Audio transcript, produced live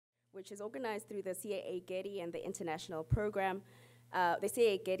which is organized through the CAA-Getty and the International Program, the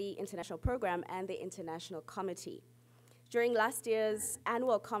CAA-Getty International Program and the International Committee. During last year's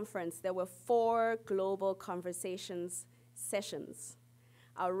annual conference, there were 4 global conversations sessions.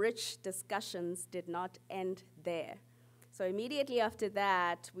 Our rich discussions did not end there. So immediately after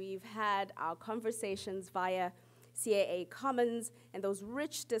that, we've had our conversations via CAA Commons, and those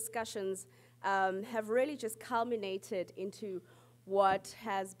rich discussions have really just culminated into what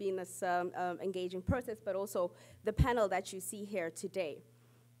has been this engaging process, but also the panel that you see here today.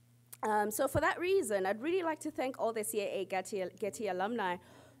 So for that reason, I'd really like to thank all the CAA-Getty alumni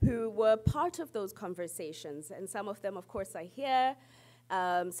who were part of those conversations. And some of them, of course, are here.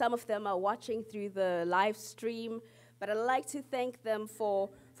 Some of them are watching through the live stream. But I'd like to thank them for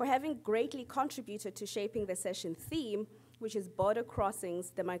having greatly contributed to shaping the session theme, which is Border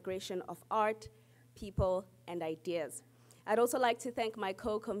Crossings, the Migration of Art, People, and Ideas. I'd also like to thank my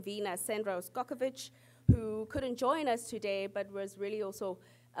co-convener, Sandra Oskokovic, who couldn't join us today, but was really also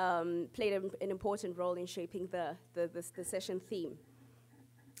played an important role in shaping the session theme.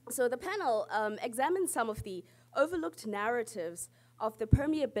 So the panel examined some of the overlooked narratives of the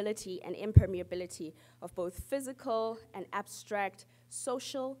permeability and impermeability of both physical and abstract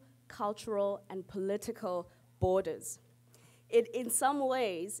social, cultural, and political borders. It, in some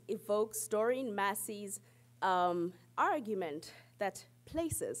ways, evokes Doreen Massey's argument that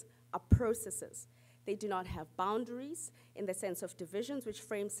places are processes. They do not have boundaries in the sense of divisions which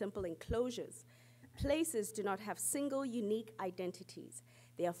frame simple enclosures. Places do not have single, unique identities.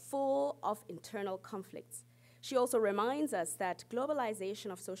 They are full of internal conflicts. She also reminds us that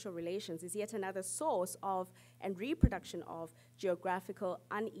globalization of social relations is yet another source of and reproduction of geographical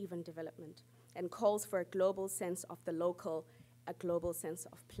uneven development and calls for a global sense of the local, a global sense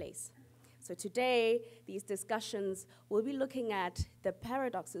of place. So today, these discussions will be looking at the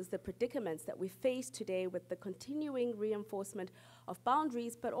paradoxes, the predicaments that we face today with the continuing reinforcement of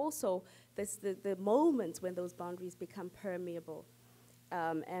boundaries, but also the moments when those boundaries become permeable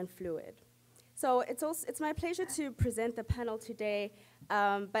and fluid. So it's my pleasure to present the panel today,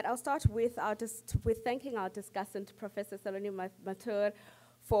 but I'll start with thanking our discussant, Professor Saloni Mathur,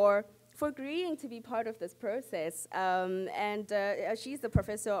 for agreeing to be part of this process. She's the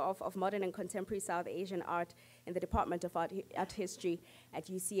professor of modern and contemporary South Asian art in the Department of Art History at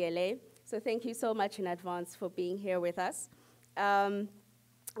UCLA. So thank you so much in advance for being here with us.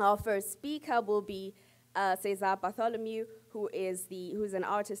 Our first speaker will be Cézar Bartholomeu, who is an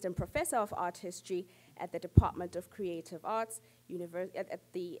artist and professor of art history at the Department of Creative Arts,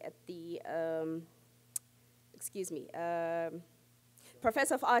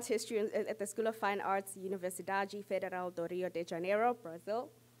 Professor of Art History at the School of Fine Arts, Universidade Federal do Rio de Janeiro, Brazil.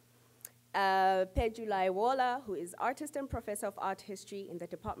 Peju Layiwola, who is artist and professor of art history in the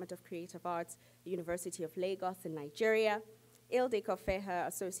Department of Creative Arts, the University of Lagos in Nigeria. Ildikó Fehér,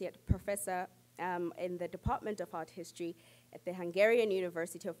 associate professor in the Department of Art History at the Hungarian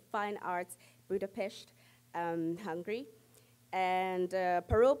University of Fine Arts, Budapest, Hungary. And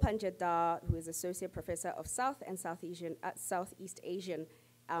Parul Pandya, who is associate professor of South and Southeast Asian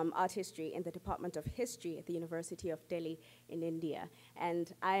art history in the Department of History at the University of Delhi in India.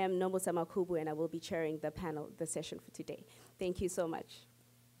 And I am Nomusa Makhubu, and I will be chairing the session for today. Thank you so much.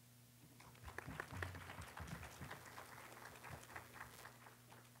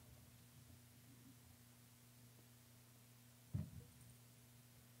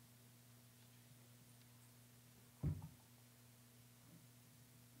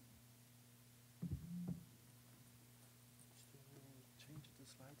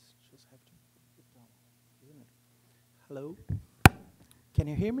 Hello. Can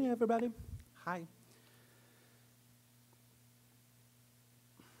you hear me, everybody? Hi.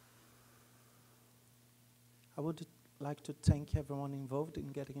 I would like to thank everyone involved in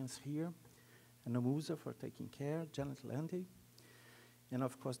getting us here, and Nomusa for taking care, Janet Landy, and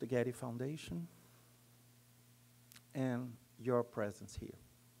of course the Getty Foundation, and your presence here.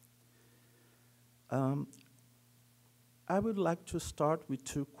 I would like to start with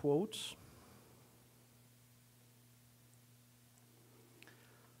 2 quotes.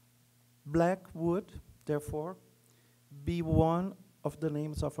 Black would, therefore, be one of the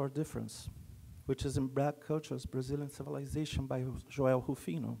names of our difference, which is in Black Culture's Brazilian Civilization by Joel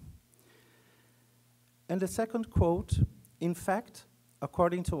Rufino. And the second quote, in fact,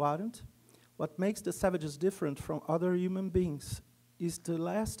 according to Arendt, what makes the savages different from other human beings is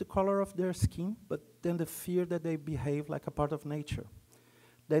less the color of their skin, but then the fear that they behave like a part of nature,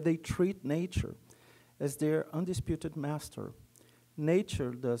 that they treat nature as their undisputed master.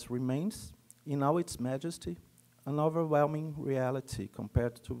 Nature thus remains, in all its majesty, an overwhelming reality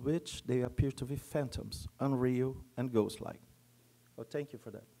compared to which they appear to be phantoms, unreal and ghost-like. Oh, thank you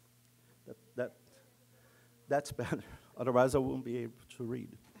for that. That's better. Otherwise, I won't be able to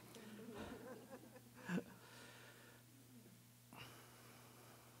read.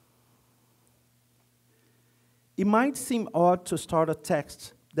 It might seem odd to start a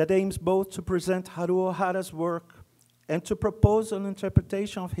text that aims both to present Haruo Ohara's work and to propose an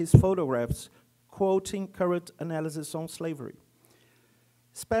interpretation of his photographs, quoting current analysis on slavery.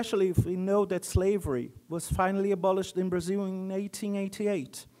 Especially if we know that slavery was finally abolished in Brazil in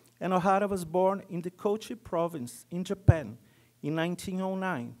 1888, and Ohara was born in the Kochi province in Japan in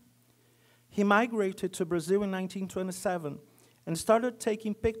 1909. He migrated to Brazil in 1927 and started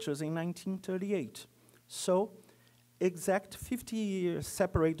taking pictures in 1938. So, exact 50 years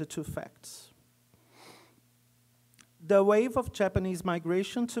separate the two facts. The wave of Japanese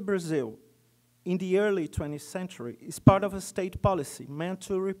migration to Brazil in the early 20th century is part of a state policy meant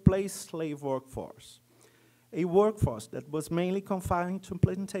to replace slave workforce, a workforce that was mainly confined to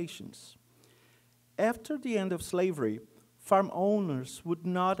plantations. After the end of slavery, farm owners would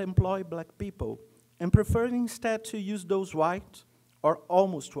not employ black people and preferred instead to use those white, or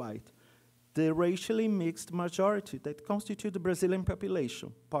almost white, the racially mixed majority that constitute the Brazilian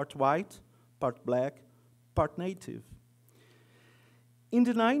population, part white, part black, part native. In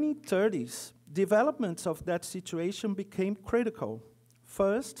the 1930s, developments of that situation became critical.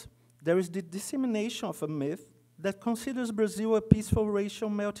 First, there is the dissemination of a myth that considers Brazil a peaceful racial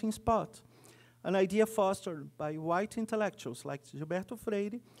melting spot, an idea fostered by white intellectuals like Gilberto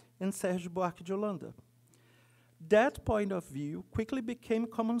Freire and Sérgio Buarque de Holanda. That point of view quickly became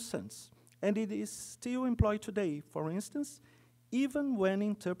common sense, and it is still employed today, for instance, even when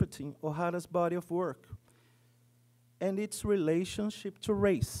interpreting Ohara's body of work and its relationship to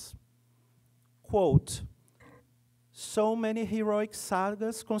race. Quote, so many heroic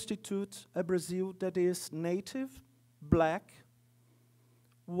sagas constitute a Brazil that is native, black,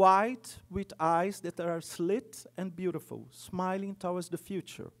 white, with eyes that are slit and beautiful, smiling towards the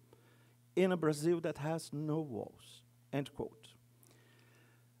future, in a Brazil that has no walls, end quote.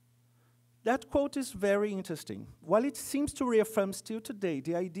 That quote is very interesting. While it seems to reaffirm still today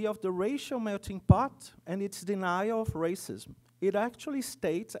the idea of the racial melting pot and its denial of racism, it actually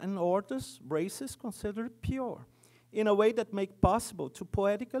states and orders races considered pure, in a way that makes possible to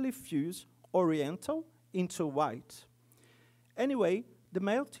poetically fuse Oriental into white. Anyway, the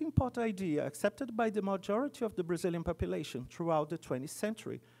melting pot idea, accepted by the majority of the Brazilian population throughout the 20th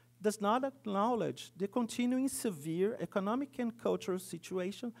century, does not acknowledge the continuing severe economic and cultural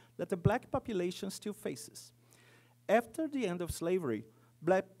situation that the black population still faces. After the end of slavery,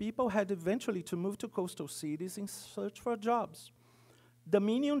 black people had eventually to move to coastal cities in search for jobs. The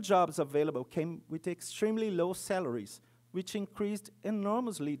minimum jobs available came with extremely low salaries, which increased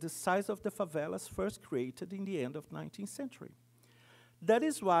enormously the size of the favelas first created in the end of the 19th century. That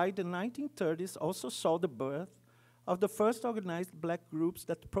is why the 1930s also saw the birth of the first organized black groups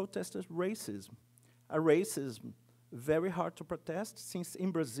that protested racism. A racism very hard to protest, since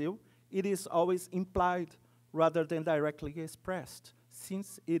in Brazil it is always implied rather than directly expressed,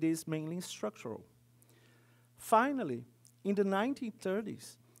 since it is mainly structural. Finally, in the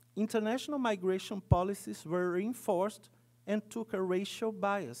 1930s, international migration policies were reinforced and took a racial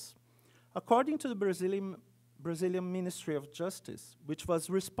bias. According to the Brazilian Ministry of Justice, which was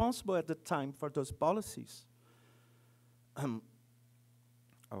responsible at the time for those policies,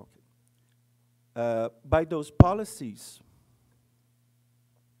 by those policies,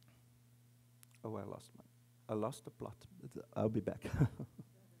 I lost the plot. I'll be back.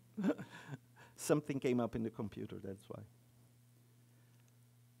 Something came up in the computer, that's why.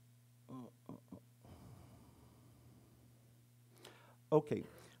 Okay,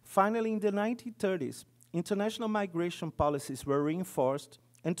 finally in the 1930s, international migration policies were reinforced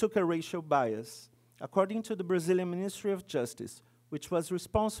and took a racial bias. According to the Brazilian Ministry of Justice, which was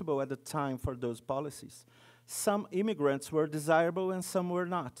responsible at the time for those policies, some immigrants were desirable and some were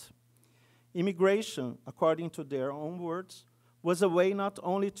not. Immigration, according to their own words, was a way not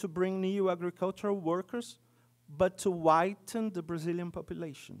only to bring new agricultural workers, but to whiten the Brazilian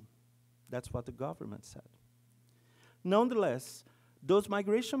population. That's what the government said. Nonetheless, those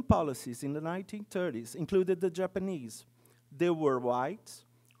migration policies in the 1930s included the Japanese. They were white,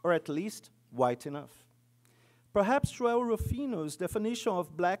 or at least white enough. Perhaps Joel Rufino's definition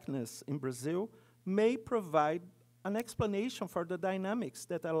of blackness in Brazil may provide an explanation for the dynamics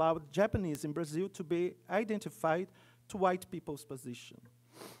that allowed Japanese in Brazil to be identified to white people's position.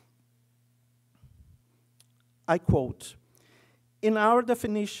 I quote, in our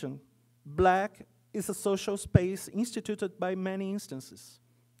definition, black is a social space instituted by many instances.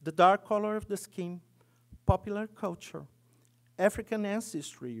 The dark color of the skin, popular culture, African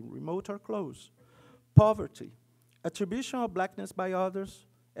ancestry, remote or close, poverty, attribution of blackness by others,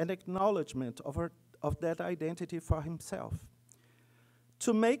 and acknowledgement of that identity for himself.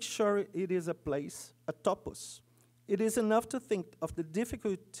 To make sure it is a place, a topos, it is enough to think of the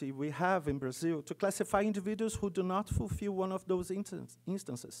difficulty we have in Brazil to classify individuals who do not fulfill one of those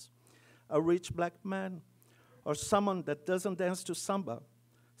instances. A rich black man, or someone that doesn't dance to samba,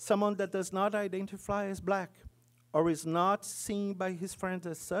 someone that does not identify as black, or is not seen by his friends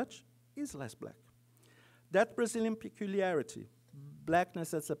as such, is less black. That Brazilian peculiarity,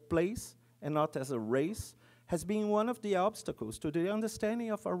 blackness as a place and not as a race, has been one of the obstacles to the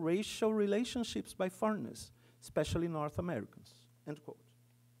understanding of our racial relationships by foreigners, especially North Americans, end quote.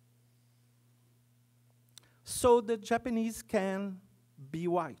 So the Japanese can be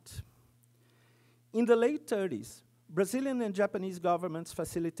white. In the late 30s, Brazilian and Japanese governments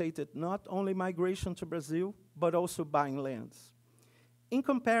facilitated not only migration to Brazil, but also buying lands. In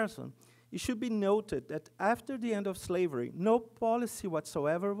comparison, it should be noted that after the end of slavery, no policy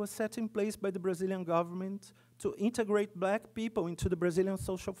whatsoever was set in place by the Brazilian government to integrate black people into the Brazilian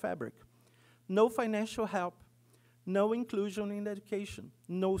social fabric. No financial help, no inclusion in education,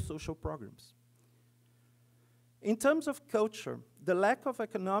 no social programs. In terms of culture, the lack of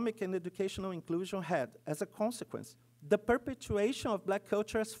economic and educational inclusion had, as a consequence, the perpetuation of black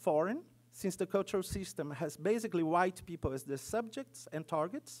culture as foreign, since the cultural system has basically white people as the subjects and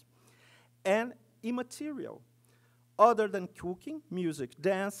targets, and immaterial. Other than cooking, music,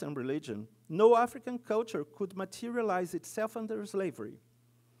 dance, and religion, no African culture could materialize itself under slavery.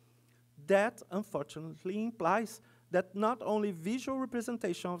 That, unfortunately, implies that not only visual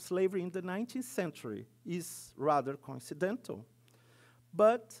representation of slavery in the 19th century is rather coincidental,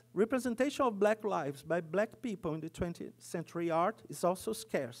 but representation of black lives by black people in the 20th century art is also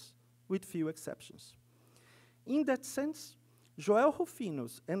scarce, with few exceptions. In that sense, Joel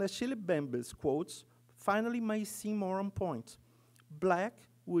Rufino's and Achille Mbembe's quotes finally may seem more on point. Black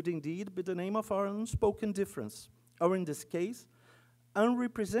would indeed be the name of our unspoken difference, or in this case,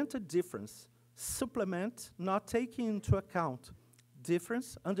 unrepresented difference, supplement not taking into account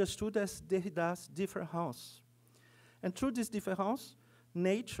difference understood as Derrida's différence. And through this différence,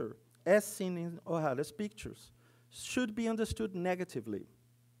 nature, as seen in Ohara's pictures, should be understood negatively.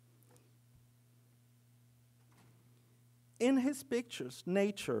 In his pictures,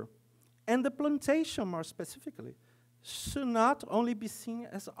 nature, and the plantation more specifically, should not only be seen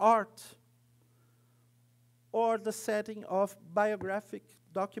as art or the setting of biographic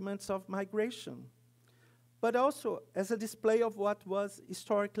documents of migration, but also as a display of what was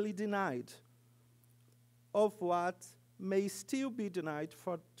historically denied, of what may still be denied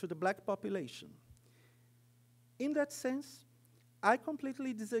to the black population. In that sense, I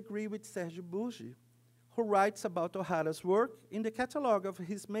completely disagree with Sergio Burgi, who writes about Ohara's work in the catalog of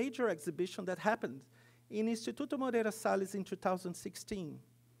his major exhibition that happened in Instituto Moreira Salles in 2016.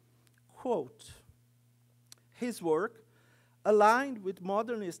 Quote, his work, aligned with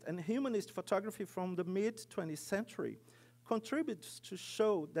modernist and humanist photography from the mid-20th century, contributes to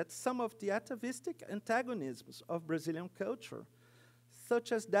show that some of the atavistic antagonisms of Brazilian culture,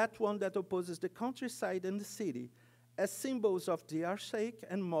 such as that one that opposes the countryside and the city, as symbols of the archaic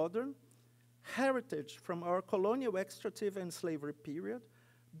and modern, heritage from our colonial extractive and slavery period,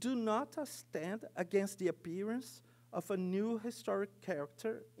 do not stand against the appearance of a new historic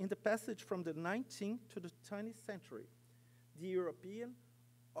character in the passage from the 19th to the 20th century, the European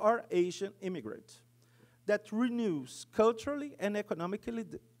or Asian immigrant, that renews culturally and economically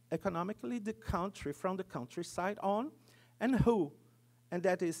the country from the countryside on, and who, and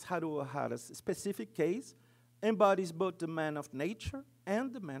that is Haruo Ohara's specific case, embodies both the man of nature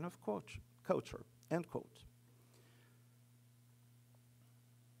and the man of culture, end quote.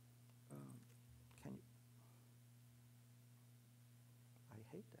 I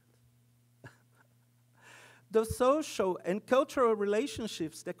hate that. The social and cultural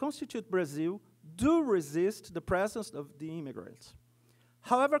relationships that constitute Brazil do resist the presence of the immigrants.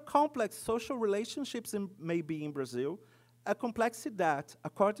 However complex social relationships may be in Brazil, a complexity that,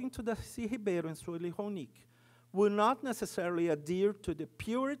 according to Darcy Ribeiro and Sueli Ronick, will not necessarily adhere to the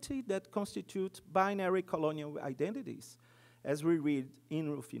purity that constitutes binary colonial identities. As we read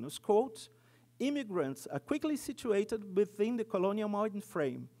in Rufino's quote, immigrants are quickly situated within the colonial modern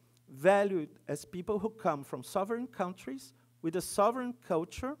frame, valued as people who come from sovereign countries with a sovereign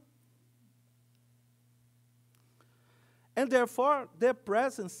culture, and therefore their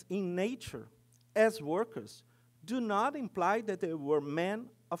presence in nature as workers do not imply that they were men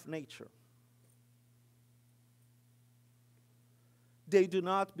of nature. They do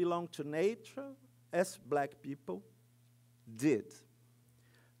not belong to nature as black people did.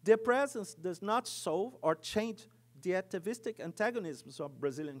 Their presence does not solve or change the atavistic antagonisms of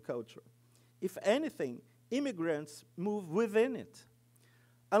Brazilian culture. If anything, immigrants move within it.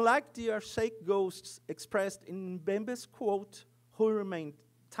 Unlike the archaic ghosts expressed in Mbembe's quote, who remained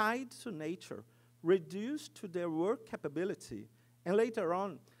tied to nature, reduced to their work capability, and later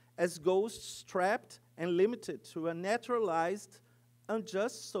on, as ghosts trapped and limited to a naturalized,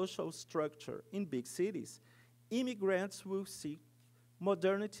 unjust social structure in big cities, immigrants will seek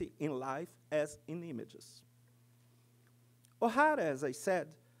modernity in life as in images. Ohara, as I said,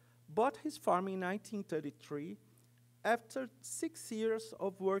 bought his farm in 1933 after 6 years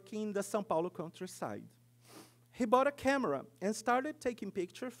of working in the São Paulo countryside. He bought a camera and started taking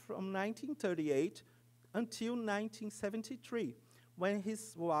pictures from 1938 until 1973, when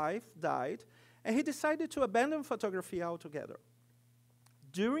his wife died, and he decided to abandon photography altogether.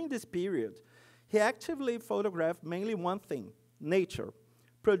 During this period, he actively photographed mainly one thing, nature,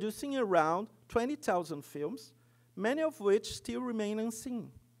 producing around 20,000 films, many of which still remain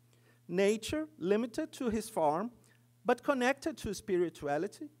unseen. Nature limited to his farm, but connected to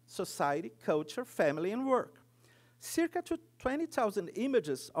spirituality, society, culture, family, and work. Circa 20,000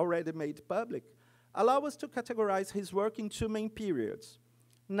 images already made public allow us to categorize his work in two main periods,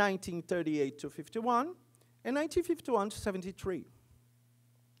 1938 to 51 and 1951 to 73.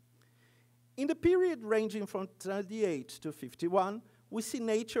 In the period ranging from 38 to 51, we see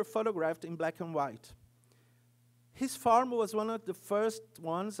nature photographed in black and white. His farm was one of the first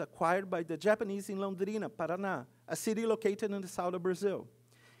ones acquired by the Japanese in Londrina, Paraná, a city located in the south of Brazil.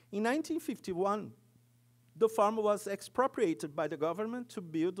 In 1951, the farm was expropriated by the government to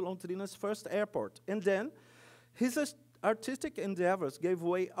build Londrina's first airport, and then his artistic endeavors gave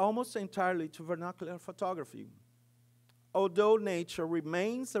way almost entirely to vernacular photography. Although nature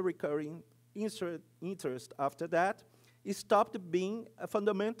remains a recurring interest after that, it stopped being a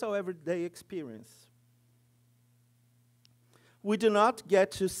fundamental everyday experience. We do not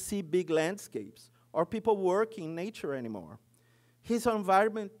get to see big landscapes or people working in nature anymore. His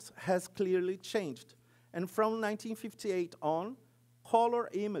environment has clearly changed, and from 1958 on, color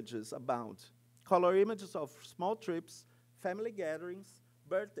images abound. Color images of small trips, family gatherings,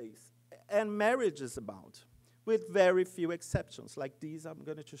 birthdays, and marriages abound, with very few exceptions, like these I'm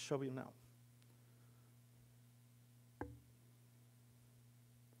going to show you now.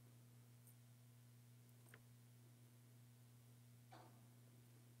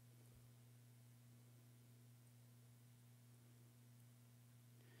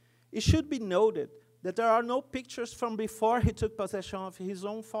 It should be noted that there are no pictures from before he took possession of his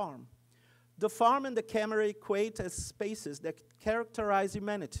own farm. The farm and the camera equate as spaces that characterize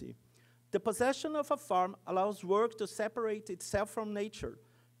humanity. The possession of a farm allows work to separate itself from nature,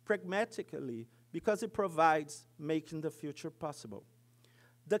 pragmatically, because it provides making the future possible.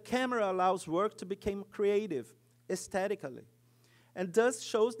 The camera allows work to become creative, aesthetically, and thus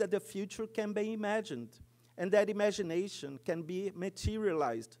shows that the future can be imagined, and that imagination can be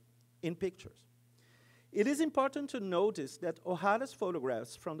materialized in pictures. It is important to notice that Ohara's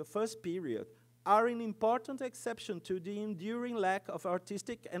photographs from the first period are an important exception to the enduring lack of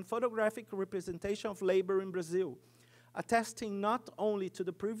artistic and photographic representation of labor in Brazil, attesting not only to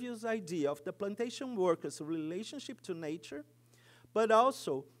the previous idea of the plantation workers' relationship to nature, but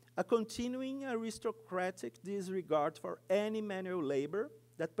also a continuing aristocratic disregard for any manual labor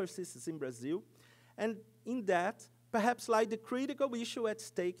that persists in Brazil, and in that, perhaps lie the critical issue at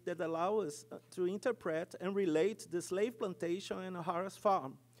stake that allows us to interpret and relate the slave plantation and Ohara's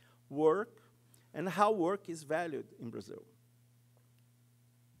farm, work, and how work is valued in Brazil.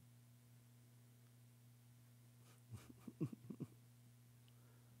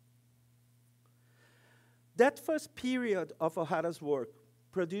 That first period of Ohara's work,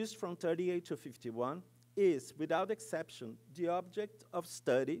 produced from 38 to 51, is, without exception, the object of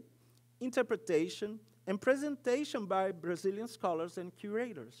study, interpretation, and presentation by Brazilian scholars and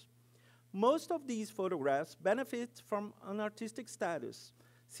curators. Most of these photographs benefit from an artistic status,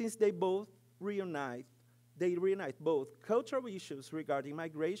 since they reunite both cultural issues regarding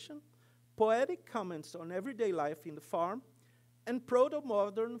migration, poetic comments on everyday life in the farm, and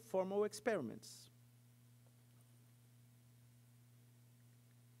proto-modern formal experiments.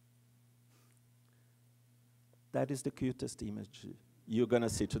 That is the cutest image you're going to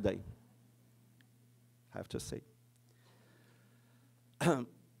see today, I have to say.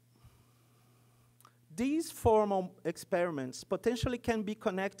 These formal experiments potentially can be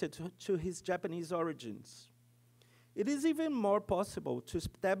connected to his Japanese origins. It is even more possible to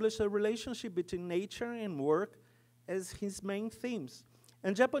establish a relationship between nature and work as his main themes,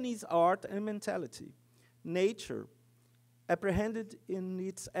 and Japanese art and mentality. Nature, apprehended in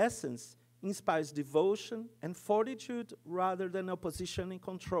its essence, inspires devotion and fortitude rather than opposition and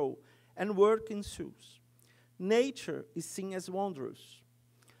control, and work ensues. Nature is seen as wondrous.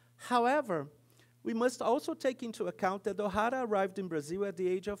 However, we must also take into account that Ohara arrived in Brazil at the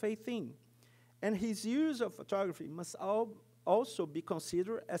age of 18, and his use of photography must also be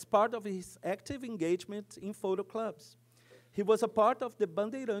considered as part of his active engagement in photo clubs. He was a part of the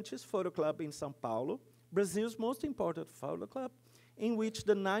Bandeirantes Photo Club in São Paulo, Brazil's most important photo club, in which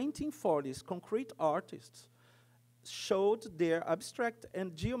the 1940s concrete artists showed their abstract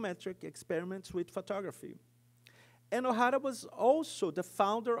and geometric experiments with photography. And Ohara was also the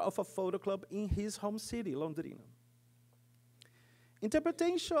founder of a photo club in his home city, Londrina.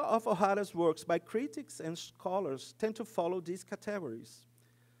 Interpretation of Ohara's works by critics and scholars tend to follow these categories.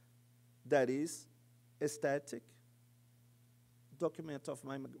 That is, aesthetic, document of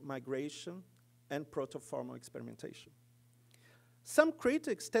migration, and proto-formal experimentation. Some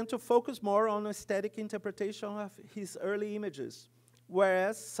critics tend to focus more on aesthetic interpretation of his early images,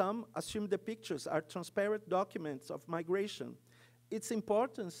 whereas some assume the pictures are transparent documents of migration, its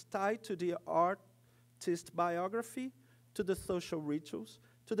importance tied to the artist's biography, to the social rituals,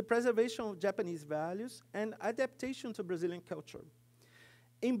 to the preservation of Japanese values, and adaptation to Brazilian culture.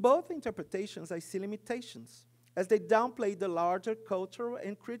 In both interpretations, I see limitations, as they downplay the larger cultural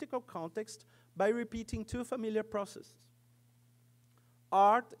and critical context by repeating two familiar processes.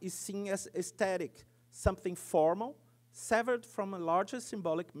 Art is seen as aesthetic, something formal, severed from a larger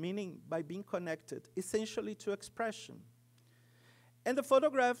symbolic meaning by being connected, essentially to expression. And the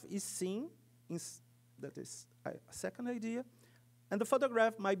photograph is seen, that is a second idea, and the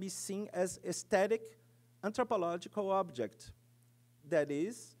photograph might be seen as aesthetic, anthropological object. That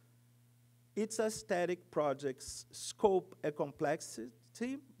is, its aesthetic project's scope and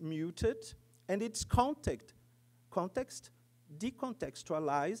complexity muted, and its context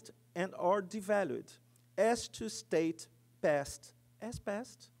decontextualized and or devalued, as to state past as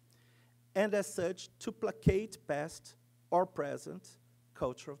past, and as such to placate past or present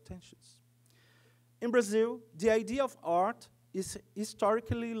cultural tensions. In Brazil, the idea of art is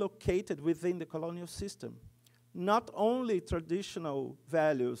historically located within the colonial system. Not only traditional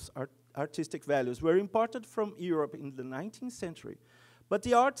values, artistic values, were imported from Europe in the 19th century, but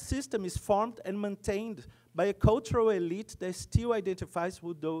the art system is formed and maintained by a cultural elite that still identifies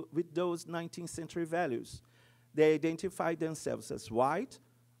with those 19th century values. They identify themselves as white,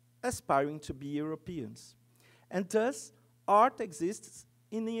 aspiring to be Europeans. And thus, art exists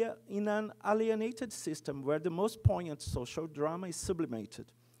in an alienated system where the most poignant social drama is sublimated,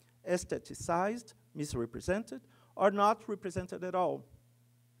 aestheticized, misrepresented, or not represented at all.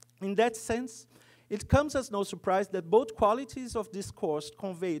 In that sense, it comes as no surprise that both qualities of discourse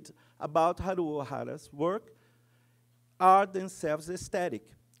conveyed about Haruo Ohara's work are themselves aesthetic.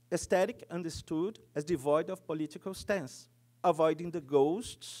 Aesthetic understood as devoid of political stance, avoiding the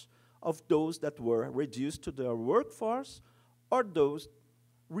ghosts of those that were reduced to their workforce or those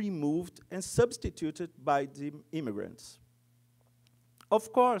removed and substituted by the immigrants.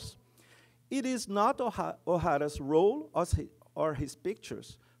 Of course, it is not Ohara's role or his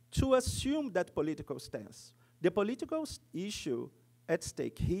pictures to assume that political stance. The political issue at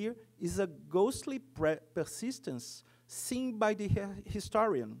stake here is a ghostly persistence seen by the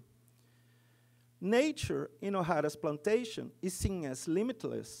historian. Nature in Ohara's plantation is seen as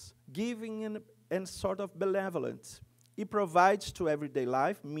limitless, giving and sort of benevolent. It provides to everyday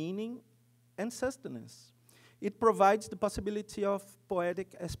life meaning and sustenance. It provides the possibility of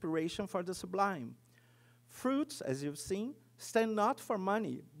poetic aspiration for the sublime. Fruits, as you've seen, stand not for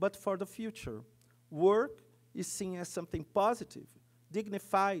money, but for the future. Work is seen as something positive,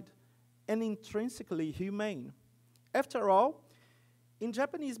 dignified, and intrinsically humane. After all, in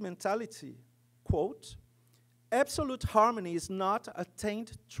Japanese mentality, quote, absolute harmony is not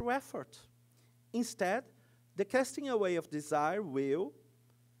attained through effort. Instead, the casting away of desire, will,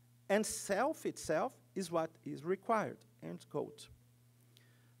 and self itself is what is required, end quote.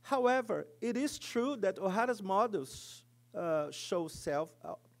 However, it is true that Ohara's models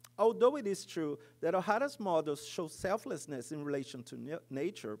although it is true that Ohara's models show selflessness in relation to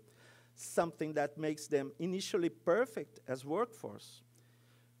nature, something that makes them initially perfect as workforce,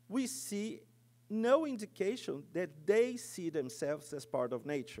 we see no indication that they see themselves as part of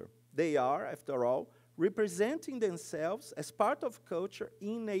nature. They are, after all, representing themselves as part of culture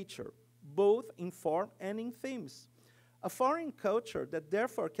in nature, both in form and in themes. A foreign culture that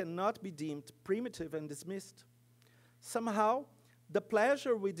therefore cannot be deemed primitive and dismissed. Somehow, The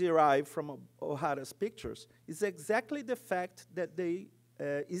pleasure we derive from Ohara's pictures is exactly the fact that they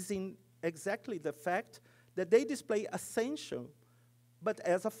display ascension, but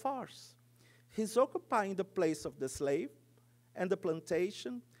as a farce. He's occupying the place of the slave and the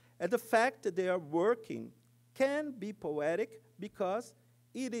plantation, and the fact that they are working can be poetic because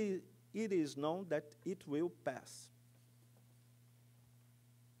it is known that it will pass.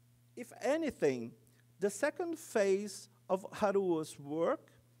 If anything, the second phase of Haruo's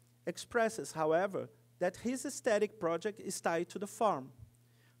work expresses, however, that his aesthetic project is tied to the farm,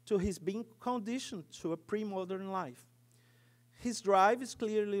 to his being conditioned to a pre-modern life. His drive is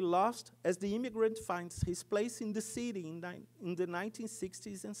clearly lost as the immigrant finds his place in the city in the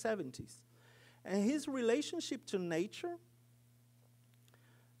 1960s and 70s. And his relationship to nature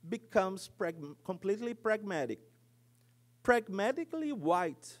becomes completely pragmatic, pragmatically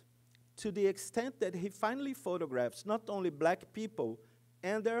white, to the extent that he finally photographs not only black people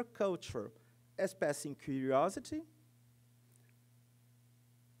and their culture as passing curiosity,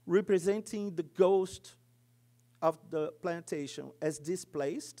 representing the ghost of the plantation as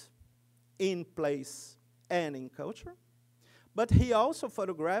displaced in place and in culture, but he also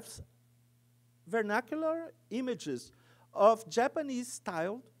photographs vernacular images of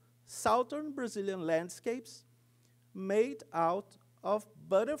Japanese-styled southern Brazilian landscapes made out of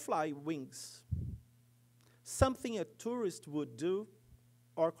butterfly wings, something a tourist would do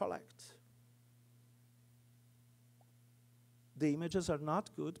or collect. The images are not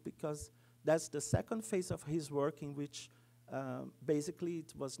good because that's the second phase of his work in which basically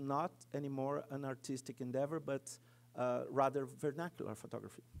it was not anymore an artistic endeavor, but rather vernacular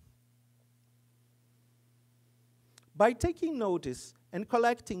photography. By taking notice and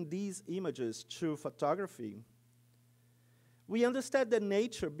collecting these images through photography, we understand that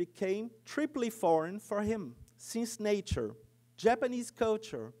nature became triply foreign for him, since nature, Japanese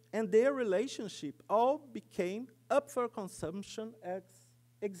culture, and their relationship all became up for consumption as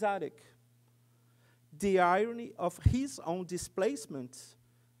exotic. The irony of his own displacement,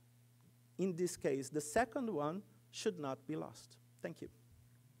 in this case, the second one, should not be lost. Thank you.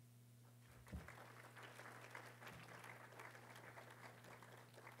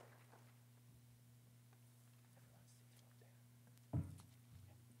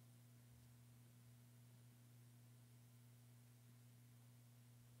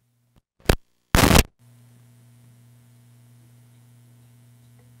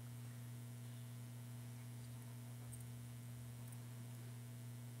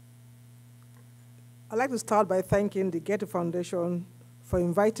 I'd like to start by thanking the Getty Foundation for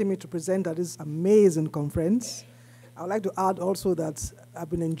inviting me to present at this amazing conference. I would like to add also that I've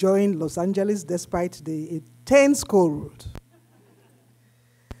been enjoying Los Angeles despite the intense cold.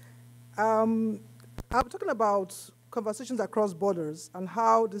 I'm talking about conversations across borders and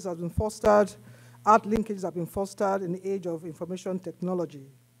how this has been fostered, art linkages have been fostered in the age of information technology.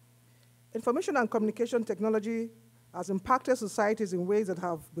 Information and communication technology has impacted societies in ways that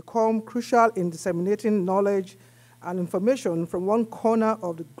have become crucial in disseminating knowledge and information from one corner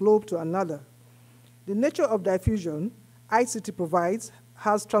of the globe to another. The nature of diffusion ICT provides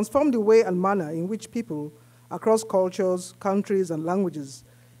has transformed the way and manner in which people across cultures, countries, and languages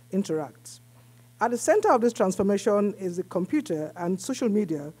interact. At the center of this transformation is the computer and social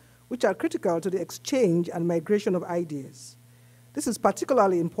media, which are critical to the exchange and migration of ideas. This is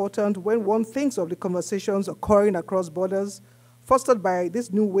particularly important when one thinks of the conversations occurring across borders, fostered by this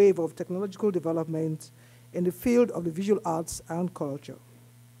new wave of technological development in the field of the visual arts and culture.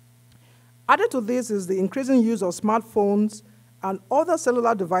 Added to this is the increasing use of smartphones and other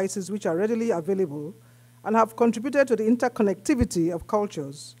cellular devices which are readily available and have contributed to the interconnectivity of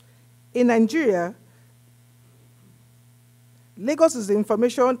cultures. In Nigeria, Lagos is the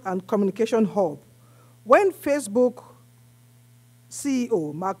information and communication hub. When Facebook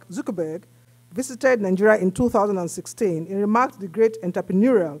CEO Mark Zuckerberg visited Nigeria in 2016, he remarked the great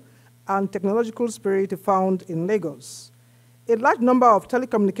entrepreneurial and technological spirit he found in Lagos. A large number of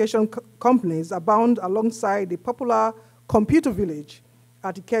telecommunication companies abound alongside the popular computer village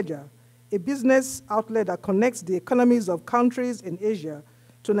at Ikeja, a business outlet that connects the economies of countries in Asia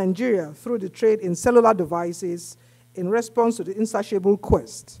to Nigeria through the trade in cellular devices in response to the insatiable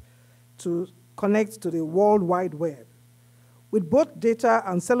quest to connect to the World Wide Web. With both data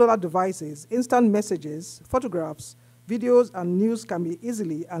and cellular devices, instant messages, photographs, videos, and news can be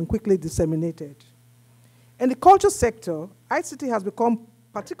easily and quickly disseminated. In the culture sector, ICT has become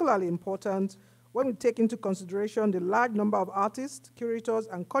particularly important when we take into consideration the large number of artists, curators,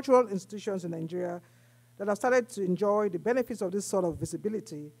 and cultural institutions in Nigeria that have started to enjoy the benefits of this sort of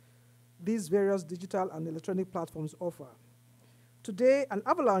visibility these various digital and electronic platforms offer. Today, an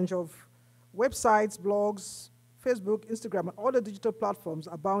avalanche of websites, blogs, Facebook, Instagram, and other digital platforms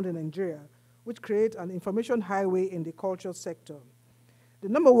abound in Nigeria, which create an information highway in the culture sector. The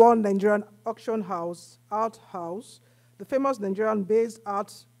 #1 Nigerian auction house, Art House, the famous Nigerian-based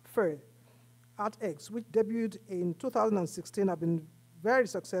art fair, ArtX, which debuted in 2016, have been very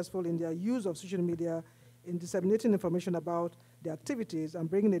successful in their use of social media in disseminating information about their activities and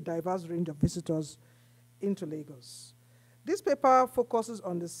bringing a diverse range of visitors into Lagos. This paper focuses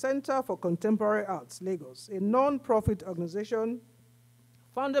on the Center for Contemporary Arts, Lagos, a non-profit organization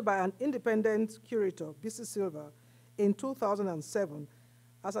founded by an independent curator, B.C. Silva, in 2007,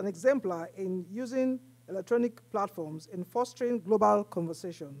 as an exemplar in using electronic platforms in fostering global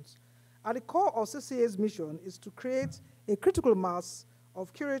conversations. At the core of CCA's mission is to create a critical mass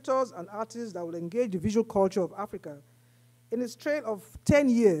of curators and artists that will engage the visual culture of Africa. In its trail of 10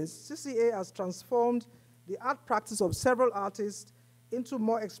 years, CCA has transformed the art practice of several artists into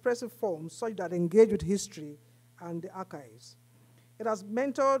more expressive forms such that engage with history and the archives. It has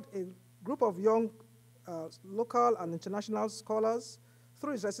mentored a group of young local and international scholars.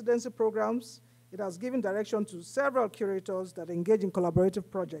 Through its residency programs, it has given direction to several curators that engage in collaborative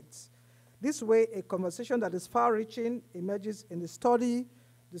projects. This way, a conversation that is far-reaching emerges in the study,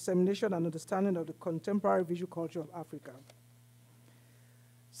 dissemination, and understanding of the contemporary visual culture of Africa.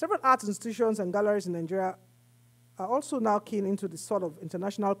 Several art institutions and galleries in Nigeria are also now keen into the sort of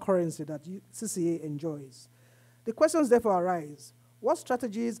international currency that CCA enjoys. The questions therefore arise: what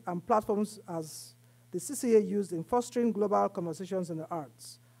strategies and platforms has the CCA used in fostering global conversations in the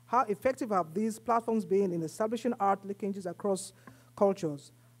arts? How effective have these platforms been in establishing art linkages across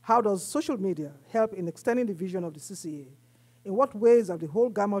cultures? How does social media help in extending the vision of the CCA? In what ways have the whole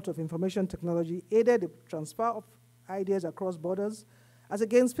gamut of information technology aided the transfer of ideas across borders as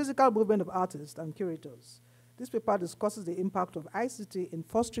against physical movement of artists and curators? This paper discusses the impact of ICT in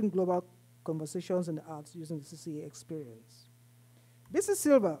fostering global conversations in the arts using the CCA experience. B.C.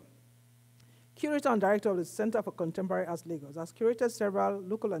 Silva, curator and director of the Center for Contemporary Arts Lagos, has curated several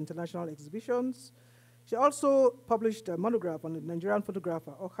local and international exhibitions. She also published a monograph on the Nigerian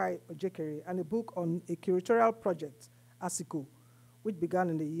photographer, Ohara, and a book on a curatorial project, ASICO, which began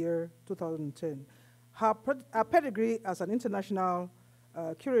in the year 2010. Her pedigree as an international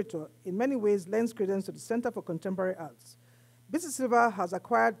curator in many ways lends credence to the Center for Contemporary Arts. B.C. Silva had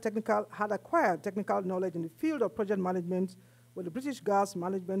acquired technical knowledge in the field of project management with the British Gas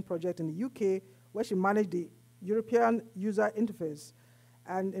Management Project in the UK, where she managed the European user interface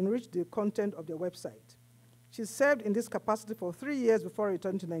and enriched the content of their website. She served in this capacity for 3 years before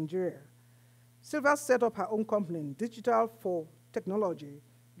returning to Nigeria. Silva set up her own company, Digital for Technology,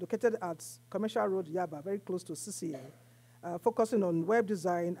 located at Commercial Road, Yaba, very close to CCA, focusing on web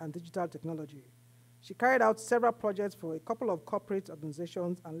design and digital technology. She carried out several projects for a couple of corporate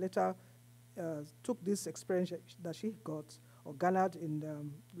organizations and later took this experience that she got or garnered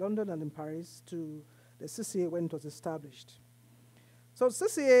in London and in Paris to the CCA when it was established. So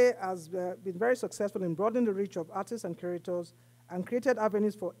CCA has been very successful in broadening the reach of artists and curators and created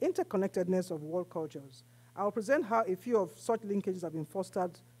avenues for interconnectedness of world cultures. I will present how a few of such linkages have been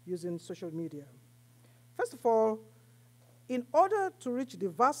fostered using social media. First of all, in order to reach the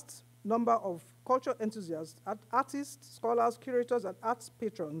vast number of cultural enthusiasts, artists, scholars, curators, and arts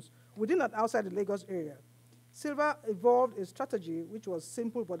patrons within and outside the Lagos area, Silva evolved a strategy which was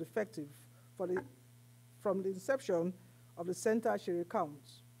simple but effective from the inception of the center. She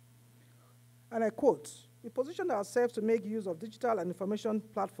recounts, and I quote, "We positioned ourselves to make use of digital and information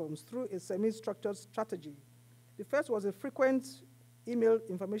platforms through a semi-structured strategy. The first was a frequent email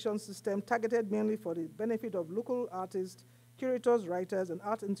information system targeted mainly for the benefit of local artists, curators, writers, and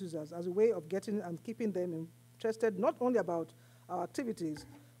art enthusiasts as a way of getting and keeping them interested not only about our activities,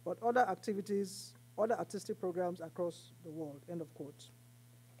 but other activities, other artistic programs across the world," end of quote.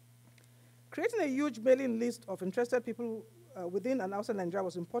 Creating a huge mailing list of interested people within and outside Nigeria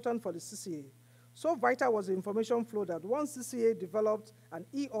was important for the CCA. So vital was the information flow that once CCA developed an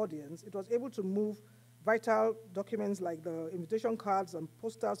e-audience, it was able to move vital documents like the invitation cards and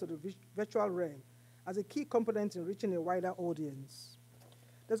posters to the virtual realm as a key component in reaching a wider audience.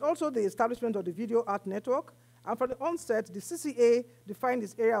 There's also the establishment of the Video Art Network, and from the onset, the CCA defined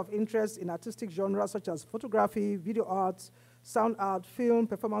its area of interest in artistic genres such as photography, video art, sound art, film,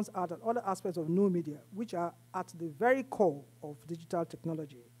 performance art, and other aspects of new media, which are at the very core of digital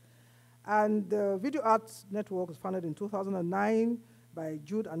technology. And the Video Art Network was founded in 2009 by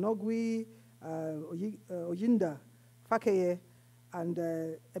Jude Anogwi, Oyinda Fakeye, and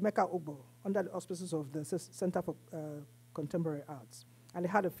Emeka Ogbo, under the auspices of the Center for Contemporary Arts. And they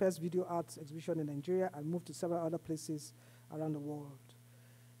had the first video art exhibition in Nigeria and moved to several other places around the world.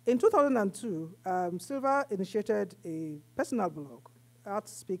 In 2002, Silva initiated a personal blog, Art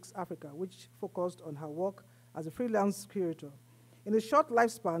Speaks Africa, which focused on her work as a freelance curator. In a short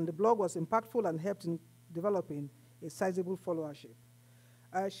lifespan, the blog was impactful and helped in developing a sizable followership.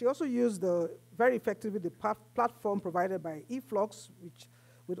 She also used very effectively the platform provided by eFlux, which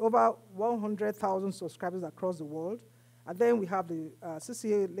with over 100,000 subscribers across the world. And then we have the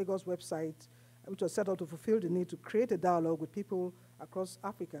CCA Lagos website, which was set out to fulfill the need to create a dialogue with people across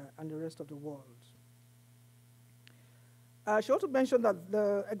Africa and the rest of the world. She also mentioned that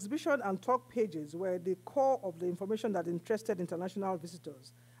the exhibition and talk pages were the core of the information that interested international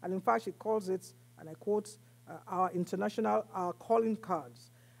visitors. And in fact, she calls it, and I quote, our calling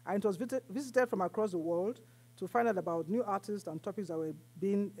cards. And it was visited from across the world to find out about new artists and topics that were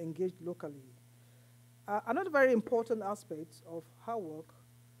being engaged locally. Another very important aspect of her work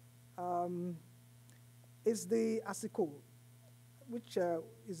is the ASICO, which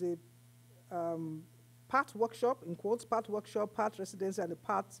is a part workshop, in quotes, part workshop, part residency, and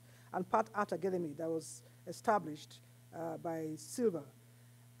part art academy that was established by Silva.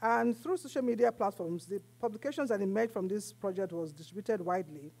 And through social media platforms, the publications that emerged from this project was distributed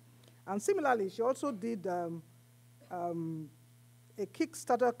widely. And similarly, she also did a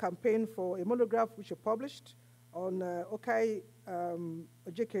Kickstarter campaign for a monograph which she published on Okai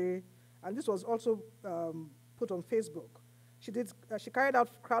Ojekere, and this was also put on Facebook. She carried out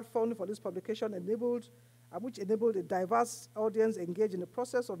crowdfunding for this publication, which enabled a diverse audience engaged in the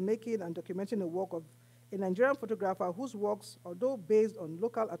process of making and documenting the work of a Nigerian photographer whose works, although based on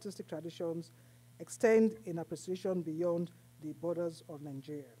local artistic traditions, extend in appreciation beyond the borders of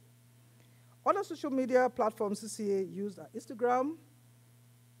Nigeria. Other social media platforms CCA used are Instagram,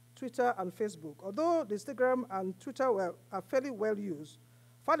 Twitter, and Facebook. Although the Instagram and Twitter are fairly well used,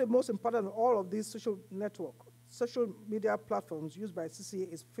 far the most important of all of these social media platforms used by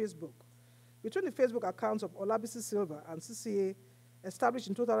CCA is Facebook. Between the Facebook accounts of Olabisi Silva and CCA, established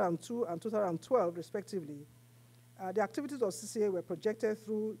in 2002 and 2012, respectively, the activities of CCA were projected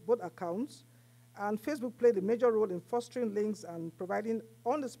through both accounts, and Facebook played a major role in fostering links and providing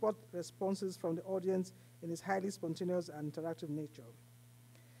on-the-spot responses from the audience in its highly spontaneous and interactive nature.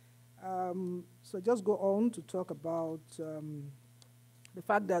 So just go on to talk about the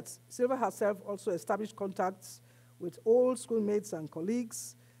fact that Silva herself also established contacts with old schoolmates and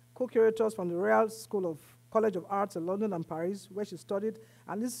colleagues, co-curators from the Royal College of Arts in London and Paris, where she studied,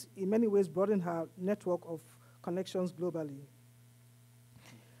 and this in many ways broadened her network of connections globally.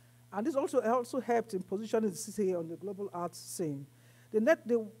 And this also helped in positioning the CCA on the global arts scene.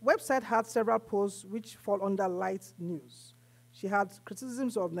 The website had several posts which fall under light news. She had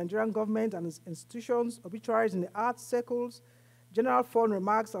criticisms of Nigerian government and its institutions, obituaries in the arts circles, general fun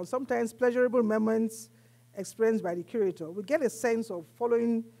remarks, and sometimes pleasurable moments experienced by the curator. We get a sense of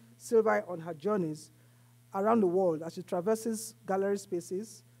following Silva on her journeys around the world as she traverses gallery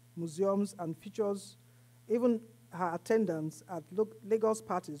spaces, museums, and features even her attendance at Lagos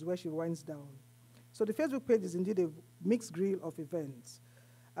parties where she winds down. So the Facebook page is indeed a mixed grill of events.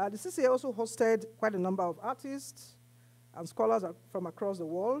 The CCA also hosted quite a number of artists and scholars from across the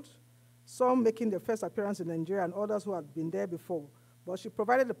world, some making their first appearance in Nigeria and others who had been there before. But she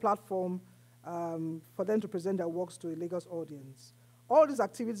provided a platform for them to present their works to a Lagos audience. All these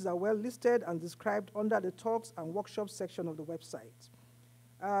activities are well listed and described under the talks and workshops section of the website.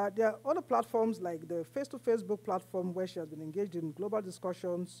 There are other platforms like the Face-to-Face book platform where she has been engaged in global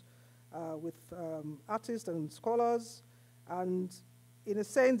discussions with artists and scholars. And in a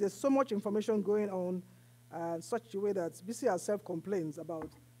sense, there's so much information going on in such a way that BC herself complains about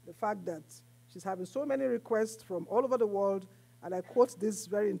the fact that she's having so many requests from all over the world. And I quote this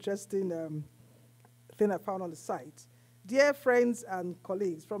very interesting thing I found on the site. Dear friends and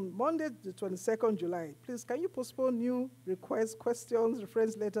colleagues, from Monday the 22nd July, please can you postpone new requests, questions,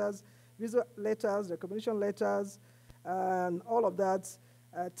 reference letters, visa letters, recommendation letters, and all of that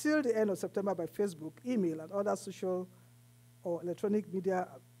till the end of September by Facebook, email, and other social or electronic media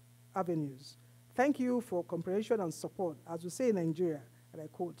avenues. Thank you for comprehension and support. As we say in Nigeria, and I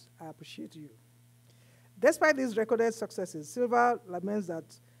quote, I appreciate you. Despite these recorded successes, Silva laments that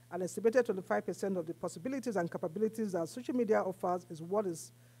an estimated 25% of the possibilities and capabilities that social media offers is what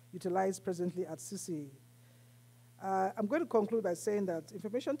is utilized presently at CCA. I'm going to conclude by saying that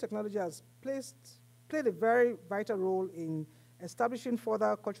information technology has played a very vital role in establishing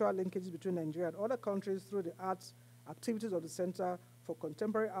further cultural linkages between Nigeria and other countries through the arts activities of the Center for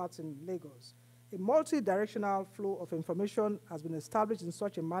Contemporary Arts in Lagos. A multi-directional flow of information has been established in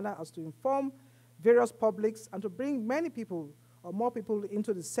such a manner as to inform various publics and to bring many people or more people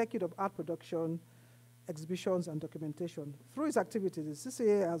into the circuit of art production exhibitions, and documentation. Through its activities, the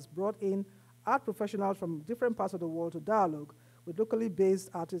CCA has brought in art professionals from different parts of the world to dialogue with locally based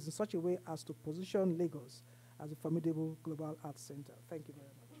artists in such a way as to position Lagos as a formidable global arts center. Thank you very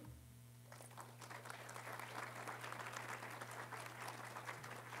much.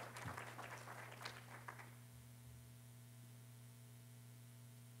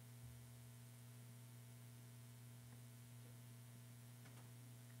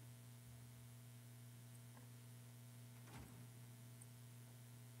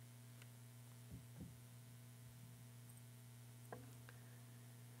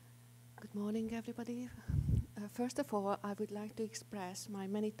 Good morning, everybody. First of all, I would like to express my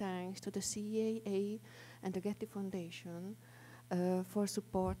many thanks to the CAA and the Getty Foundation for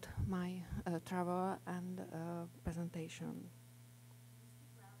support my travel and presentation.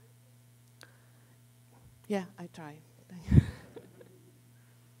 Yeah, I try.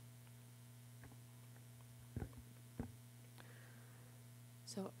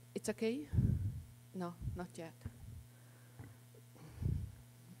 So, it's okay? No, not yet.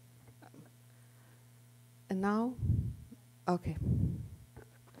 And now, okay.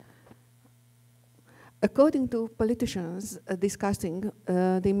 According to politicians discussing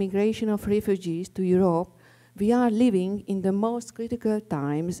the immigration of refugees to Europe, we are living in the most critical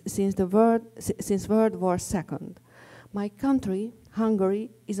times since World War II. My country,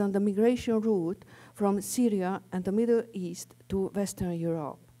 Hungary, is on the migration route from Syria and the Middle East to Western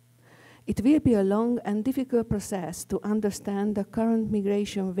Europe. It will be a long and difficult process to understand the current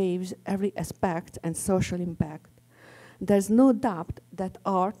migration waves, every aspect and social impact. There's no doubt that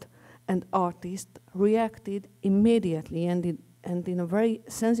art and artists reacted immediately and in a very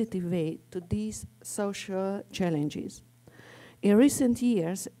sensitive way to these social challenges. In recent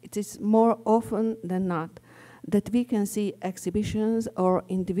years, it is more often than not that we can see exhibitions or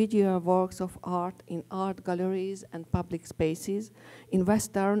individual works of art in art galleries and public spaces in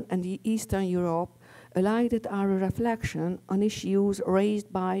Western and Eastern Europe, alike that are a reflection on issues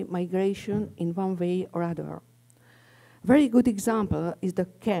raised by migration in one way or other. Very good example is the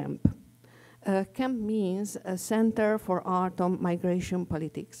camp. Camp means a Center for Art on Migration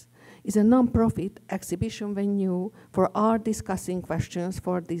Politics. It's a non-profit exhibition venue for art discussing questions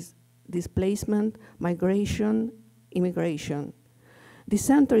for displacement, migration, immigration. The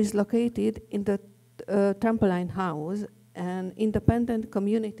center is located in the Trampoline House, an independent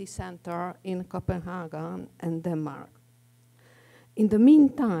community center in Copenhagen and Denmark. In the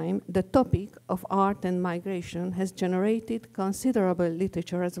meantime, the topic of art and migration has generated considerable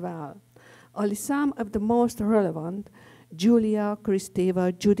literature as well. Only some of the most relevant, Julia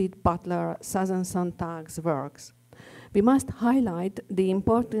Kristeva, Judith Butler, Susan Sontag's works. We must highlight the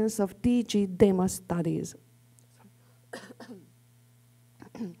importance of D.G. Demos studies.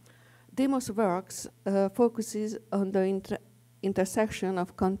 Demos' works focuses on the intersection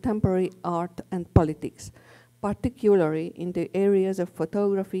of contemporary art and politics, particularly in the areas of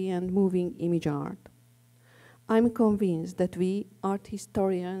photography and moving image art. I'm convinced that we, art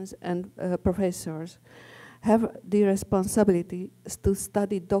historians and professors, have the responsibility to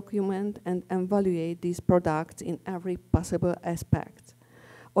study, document, and evaluate these products in every possible aspect.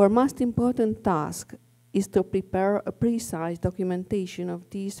 Our most important task is to prepare a precise documentation of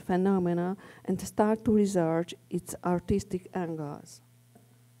these phenomena and start to research its artistic angles.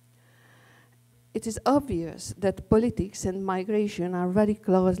 It is obvious that politics and migration are very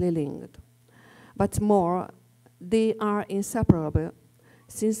closely linked. What's more, they are inseparable,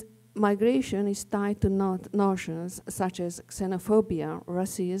 since migration is tied to notions such as xenophobia,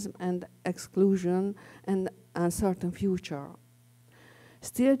 racism, and exclusion, and uncertain future.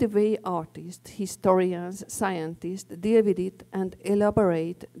 Still, the way artists, historians, scientists deal with it and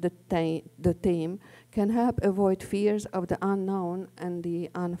elaborate the theme can help avoid fears of the unknown and the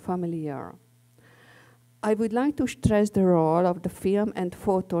unfamiliar. I would like to stress the role of the film and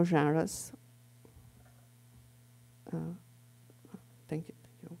photo genres. Thank you.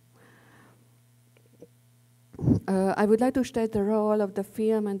 I would like to state the role of the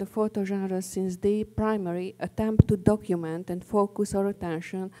film and the photo genre, since they primarily attempt to document and focus our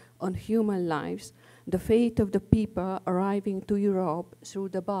attention on human lives, the fate of the people arriving to Europe through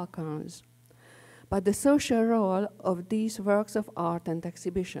the Balkans. But the social role of these works of art and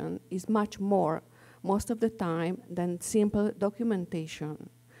exhibition is much more, most of the time, than simple documentation.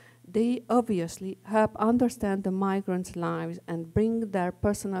 They obviously help understand the migrants' lives and bring their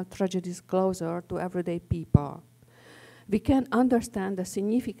personal tragedies closer to everyday people. We can understand the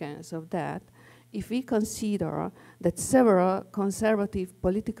significance of that if we consider that several conservative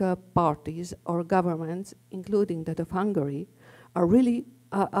political parties or governments, including that of Hungary, are really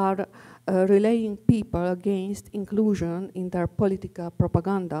are relaying people against inclusion in their political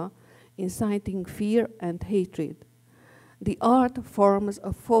propaganda, inciting fear and hatred. The art forms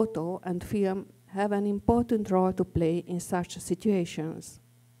of photo and film have an important role to play in such situations.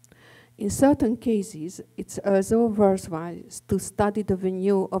 In certain cases, it's also worthwhile to study the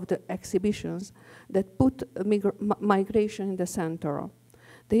venue of the exhibitions that put migration in the center.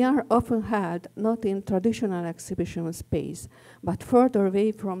 They are often held not in traditional exhibition space, but further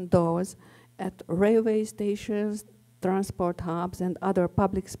away from those at railway stations, transport hubs, and other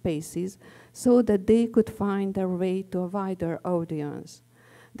public spaces, so that they could find their way to a wider audience.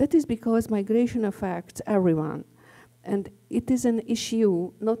 That is because migration affects everyone, and it is an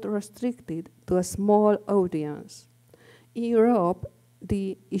issue not restricted to a small audience. In Europe,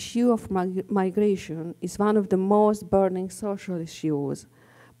 the issue of migration is one of the most burning social issues,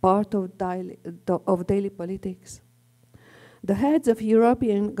 part of daily politics. The heads of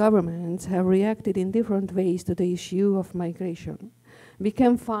European governments have reacted in different ways to the issue of migration. We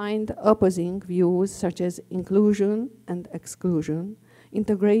can find opposing views such as inclusion and exclusion,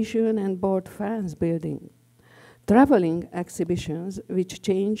 integration and board fence building. Traveling exhibitions, which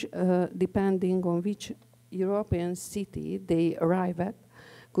change depending on which European city they arrive at,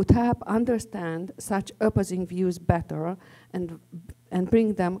 could help understand such opposing views better and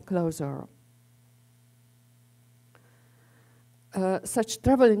bring them closer. Such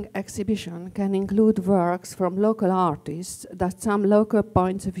traveling exhibition can include works from local artists that some local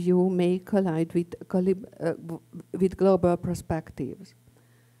points of view may collide with global perspectives.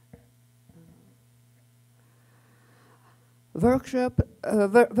 Workshops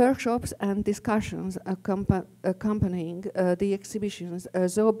and discussions accompanying the exhibitions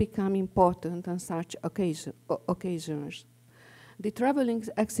also become important on such occasions. The traveling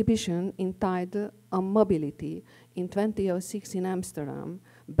exhibition entitled On Mobility in 2006 in Amsterdam,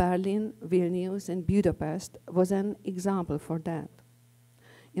 Berlin, Vilnius, and Budapest was an example for that.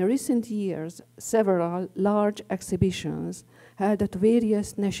 In recent years, several large exhibitions held at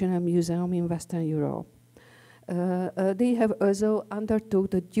various national museums in Western Europe. They have also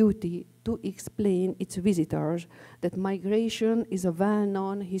undertook the duty to explain its visitors that migration is a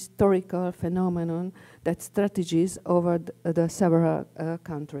well-known historical phenomenon that strategies over the several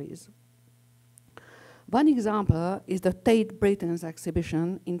countries. One example is the Tate Britain's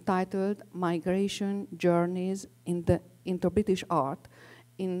exhibition entitled Migration Journeys into British Art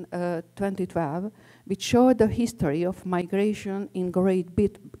in 2012, which showed the history of migration in Great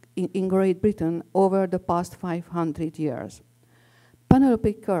Britain over the past 500 years.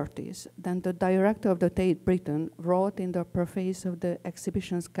 Penelope Curtis, then the director of the Tate Britain, wrote in the preface of the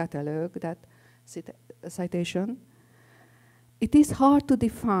exhibition's catalogue that, citation, "It is hard to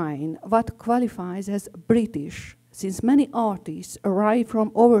define what qualifies as British, since many artists arrived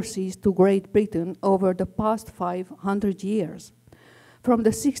from overseas to Great Britain over the past 500 years. From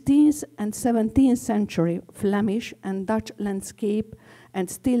the 16th and 17th century, Flemish and Dutch landscape and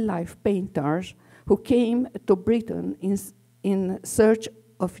still life painters who came to Britain in search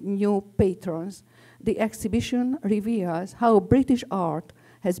of new patrons, the exhibition reveals how British art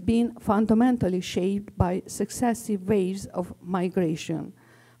has been fundamentally shaped by successive waves of migration,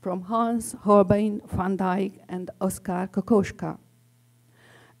 from Hans Holbein, Van Dyck, and Oskar Kokoschka.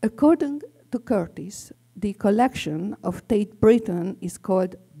 According to Curtis, the collection of Tate Britain is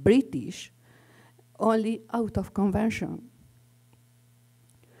called British only out of convention.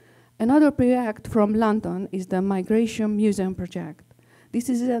 Another project from London is the Migration Museum Project. This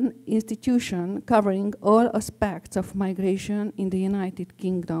is an institution covering all aspects of migration in the United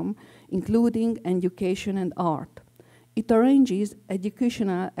Kingdom, including education and art. It arranges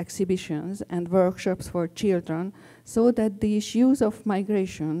educational exhibitions and workshops for children so that the issues of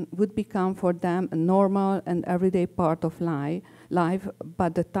migration would become for them a normal and everyday part of life by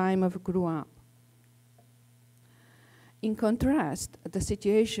the time of grow up. In contrast, the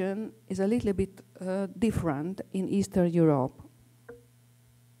situation is a little bit different in Eastern Europe.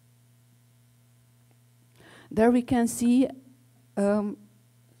 There we can see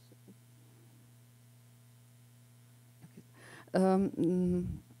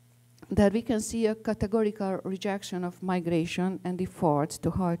that we can see a categorical rejection of migration and efforts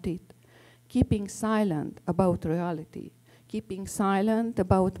to halt it, keeping silent about reality, keeping silent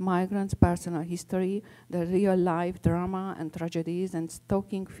about migrants' personal history, the real-life drama and tragedies, and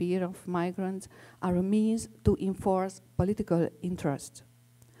stoking fear of migrants are a means to enforce political interests.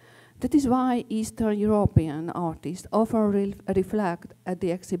 That is why Eastern European artists often reflect at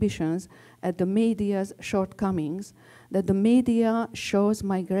the exhibitions at the media's shortcomings, that the media shows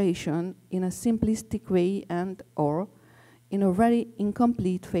migration in a simplistic way and or in a very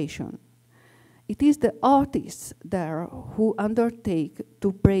incomplete fashion. It is the artists there who undertake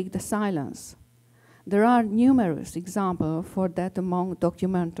to break the silence. There are numerous examples for that among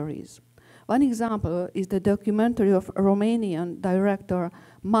documentaries. One example is the documentary of Romanian director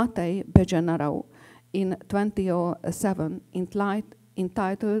Matei Bejenaru in 2007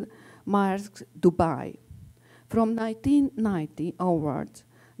 entitled Maersk Dubai. From 1990 onwards,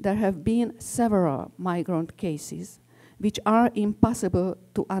 there have been several migrant cases which are impossible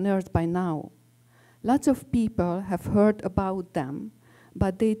to unearth by now. Lots of people have heard about them,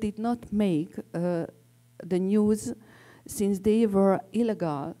 but they did not make the news since they were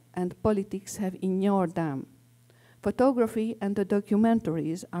illegal and politics have ignored them. Photography and the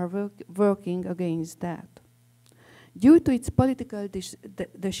documentaries are working against that. Due to its political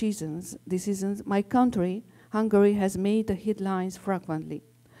decisions, my country, Hungary, has made the headlines frequently.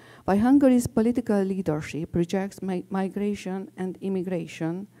 While Hungary's political leadership rejects migration and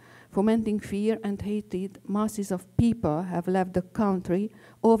immigration, fomenting fear and hatred, masses of people have left the country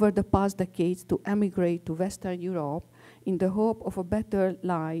over the past decades to emigrate to Western Europe in the hope of a better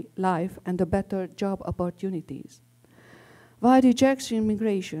life and a better job opportunities. While rejecting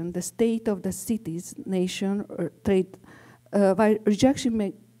immigration, the state of the cities, nation, while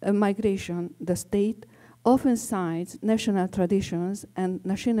rejecting migration, the state often cites national traditions and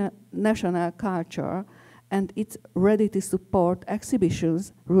national culture, and it's ready to support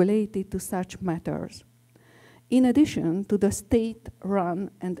exhibitions related to such matters. In addition to the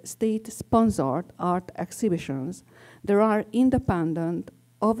state-run and state-sponsored art exhibitions, there are independent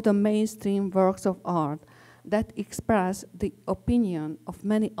of the mainstream works of art that express the opinion of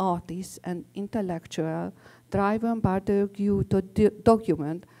many artists and intellectuals driven by the view to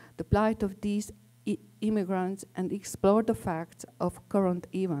document the plight of these immigrants and explore the facts of current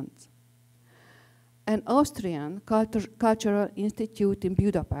events. An Austrian cultural institute in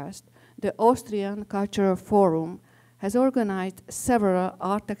Budapest, the Austrian Cultural Forum, has organized several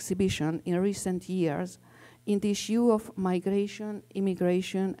art exhibitions in recent years in the issue of migration,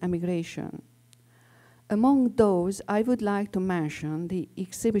 immigration, emigration. Among those, I would like to mention the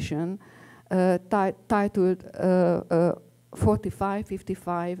exhibition titled 45,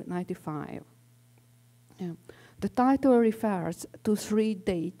 55, 95. Yeah. The title refers to 3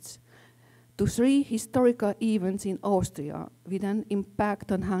 dates, to 3 historical events in Austria with an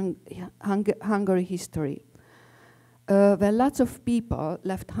impact on Hungary history, where lots of people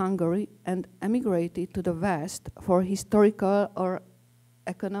left Hungary and emigrated to the West for historical or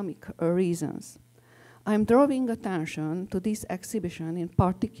economic reasons. I'm drawing attention to this exhibition in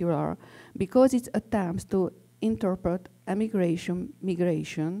particular because it attempts to interpret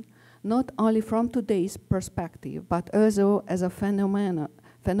migration not only from today's perspective, but also as a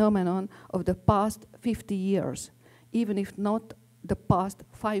phenomenon of the past 50 years, even if not the past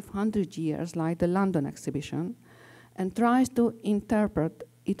 500 years like the London exhibition, and tries to interpret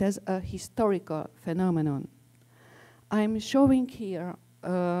it as a historical phenomenon. I'm showing here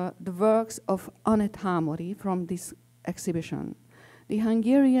the works of Anett Hámori from this exhibition. The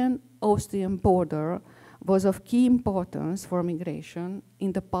Hungarian-Austrian border was of key importance for migration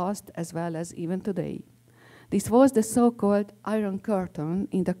in the past as well as even today. This was the so-called Iron Curtain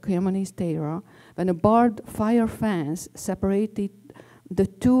in the communist era, when a barbed wire fence separated the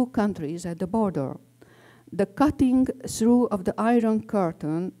 2 countries at the border. The cutting through of the Iron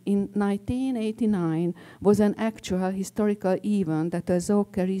Curtain in 1989 was an actual historical event that also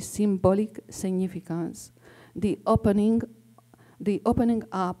carries symbolic significance. The opening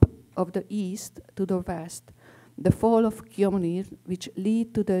up of the East to the West, the fall of communism, which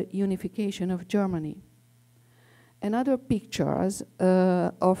led to the unification of Germany. Another pictures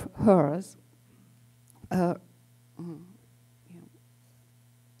of hers,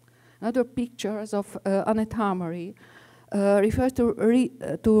 another pictures of Anett Hámori refers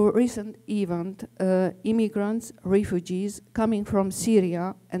to recent event, immigrants, refugees coming from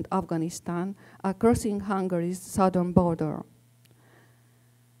Syria and Afghanistan are crossing Hungary's southern border.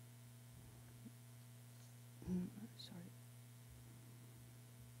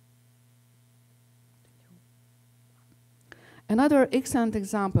 Another excellent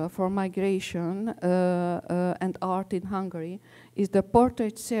example for migration and art in Hungary is the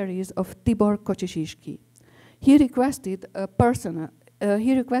portrait series of Tibor Kocsis. He requested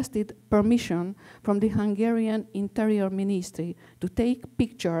permission from the Hungarian Interior Ministry to take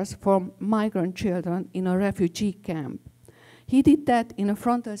pictures from migrant children in a refugee camp. He did that in a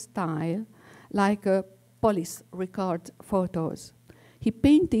frontal style, like police record photos. He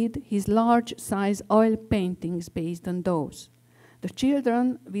painted his large-size oil paintings based on those. The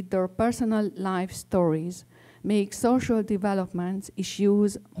children, with their personal life stories, make social development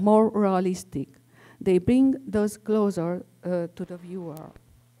issues more realistic. They bring those closer to the viewer.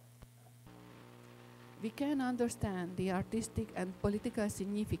 We can understand the artistic and political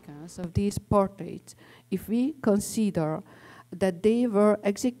significance of these portraits if we consider that they were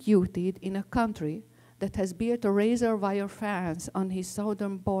executed in a country that has built a razor wire fence on its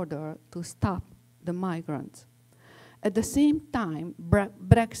southern border to stop the migrants. At the same time,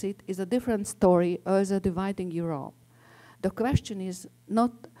 Brexit is a different story, also dividing Europe. The question is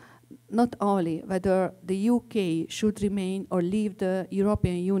not only whether the UK should remain or leave the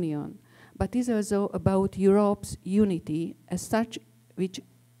European Union, but is also about Europe's unity as such, which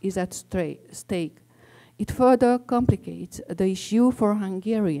is at stake. It further complicates the issue for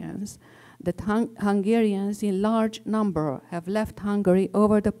Hungarians that Hungarians in large number have left Hungary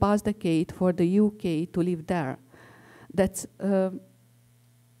over the past decade for the UK to live there. That's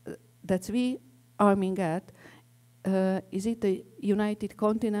we aiming at. Is it the United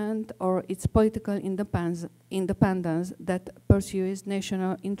Continent or its political independence that pursues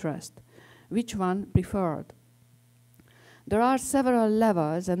national interest? Which one preferred? There are several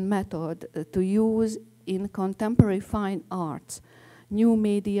levels and methods to use in contemporary fine arts, new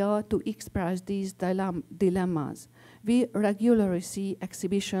media to express these dilemmas. We regularly see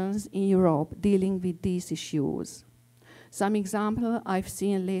exhibitions in Europe dealing with these issues. Some example I've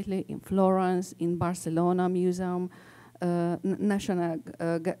seen lately in Florence, in Barcelona Museum, National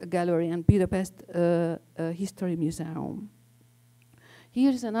Gallery, and Budapest History Museum.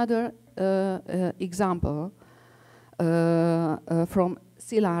 Here's another example from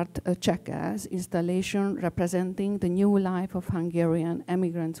Szilárd Csekes installation representing the new life of Hungarian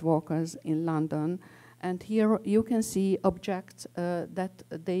immigrant workers in London. And here you can see objects that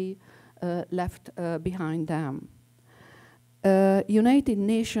they left behind them. United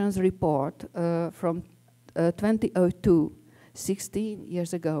Nations report from 2002, 16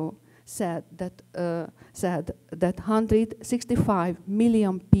 years ago, said that 165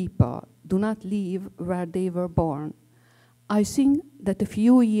 million people do not live where they were born. I think that a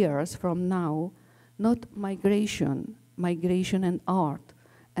few years from now, not migration and art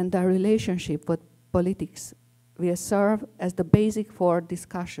and their relationship with politics will serve as the basic for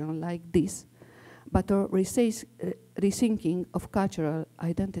discussion like this, but a rethinking of cultural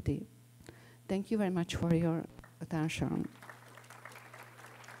identity. Thank you very much for your attention.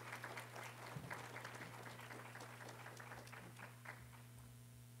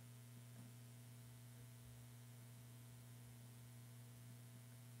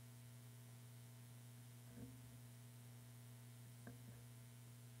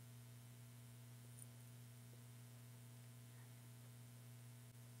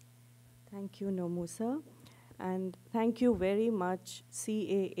 Thank you, Nomusa. And thank you very much,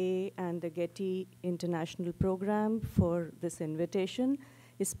 CAA and the Getty International Program for this invitation,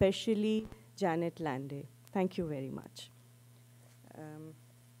 especially Janet Lande. Thank you very much.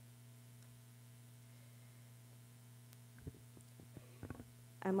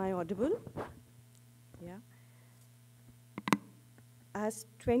 Am I audible? Yeah. As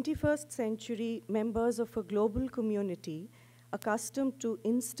 21st century members of a global community accustomed to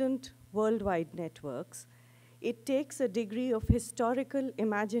instant worldwide networks, it takes a degree of historical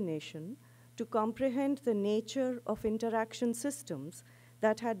imagination to comprehend the nature of interaction systems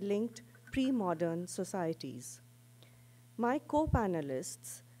that had linked pre-modern societies. My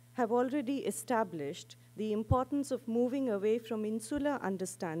co-panelists have already established the importance of moving away from insular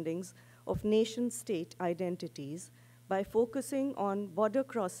understandings of nation-state identities by focusing on border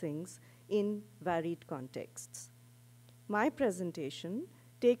crossings in varied contexts. My presentation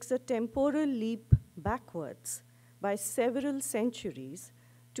takes a temporal leap backwards by several centuries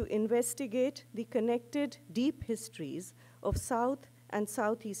to investigate the connected deep histories of South and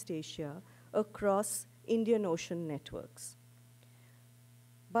Southeast Asia across Indian Ocean networks.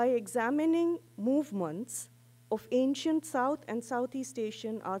 By examining movements of ancient South and Southeast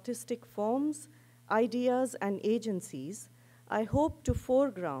Asian artistic forms, ideas, and agencies, I hope to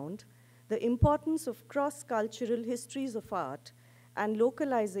foreground the importance of cross-cultural histories of art and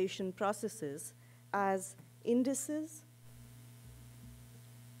localization processes as indices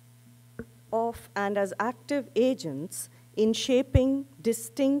of and as active agents in shaping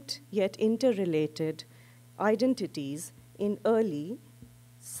distinct yet interrelated identities in early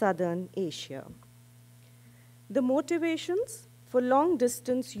Southern Asia. The motivations for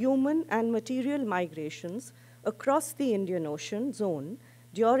long-distance human and material migrations across the Indian Ocean zone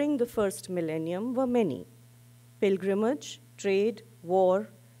during the first millennium were many: pilgrimage, trade, war,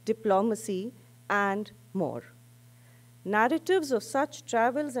 diplomacy, and more. Narratives of such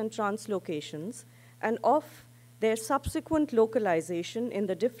travels and translocations and of their subsequent localization in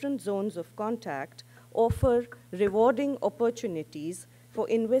the different zones of contact offer rewarding opportunities for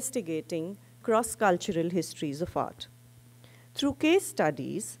investigating cross-cultural histories of art. Through case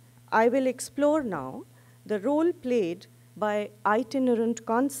studies, I will explore now the role played by itinerant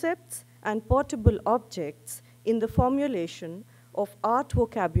concepts and portable objects in the formulation of art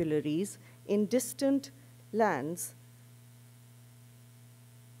vocabularies in distant lands.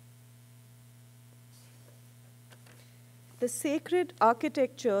 The sacred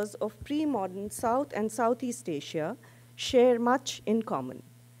architectures of pre-modern South and Southeast Asia share much in common.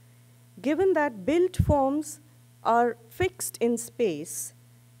 Given that built forms are fixed in space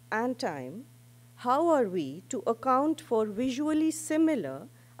and time, how are we to account for visually similar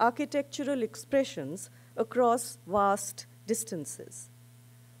architectural expressions across vast distances?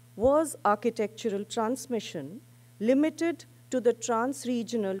 Was architectural transmission limited to the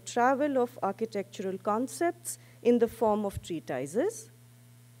trans-regional travel of architectural concepts in the form of treatises?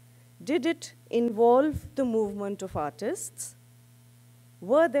 Did it involve the movement of artists?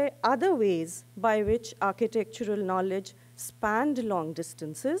 Were there other ways by which architectural knowledge spanned long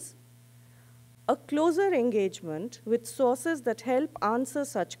distances? A closer engagement with sources that help answer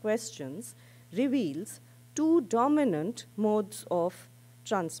such questions reveals two dominant modes of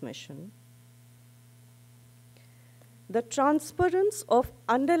transmission. The transference of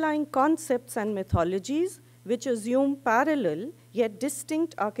underlying concepts and mythologies which assume parallel yet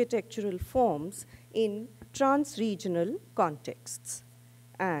distinct architectural forms in trans-regional contexts,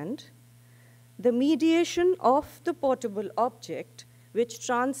 and the mediation of the portable object which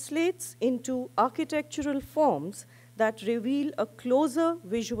translates into architectural forms that reveal a closer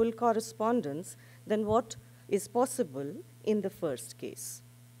visual correspondence than what is possible in the first case.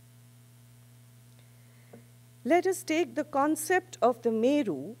 Let us take the concept of the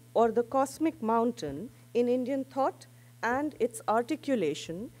Meru, or the cosmic mountain, in Indian thought and its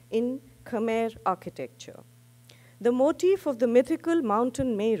articulation in Khmer architecture. The motif of the mythical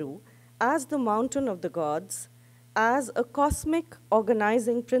mountain Meru as the mountain of the gods, as a cosmic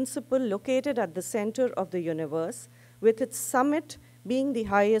organizing principle located at the center of the universe, with its summit being the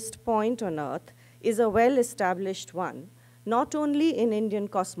highest point on earth, is a well-established one, not only in Indian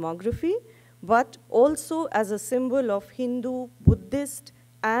cosmography, but also as a symbol of Hindu, Buddhist,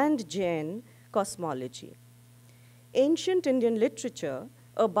 and Jain cosmology. Ancient Indian literature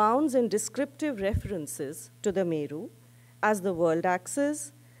abounds in descriptive references to the Meru as the world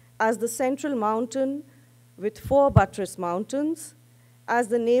axis, as the central mountain with 4 buttress mountains, as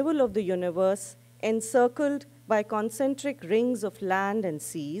the navel of the universe encircled by concentric rings of land and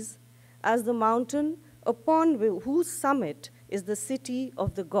seas, as the mountain upon whose summit is the city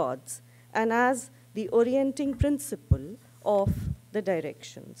of the gods, and as the orienting principle of the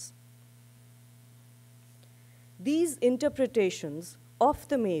directions. These interpretations of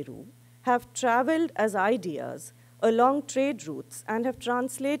the Meru have traveled as ideas along trade routes and have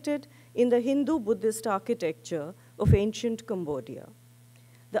translated in the Hindu-Buddhist architecture of ancient Cambodia.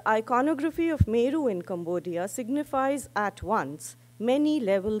 The iconography of Meru in Cambodia signifies at once many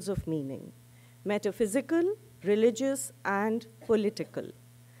levels of meaning: metaphysical, religious, and political.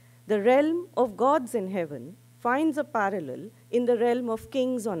 The realm of gods in heaven finds a parallel in the realm of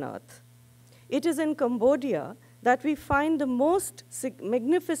kings on earth. It is in Cambodia that we find the most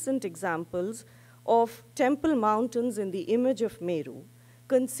magnificent examples of temple mountains in the image of Meru,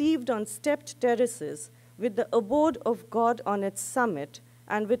 conceived on stepped terraces with the abode of God on its summit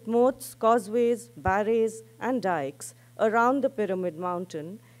and with moats, causeways, barrays, and dikes around the pyramid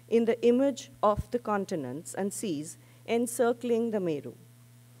mountain in the image of the continents and seas encircling the Meru.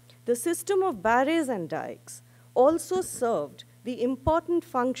 The system of barrays and dikes also served the important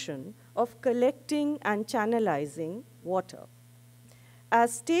function of collecting and channelizing water.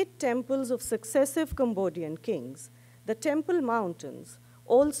 As state temples of successive Cambodian kings, the temple mountains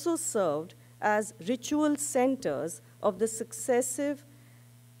also served as ritual centers of the successive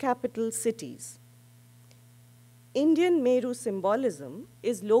capital cities. Indian Meru symbolism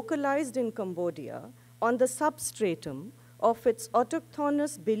is localized in Cambodia on the substratum of its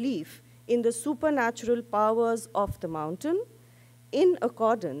autochthonous belief in the supernatural powers of the mountain, in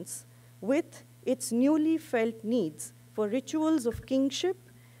accordance with its newly felt needs for rituals of kingship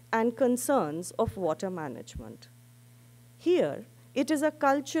and concerns of water management. Here, it is a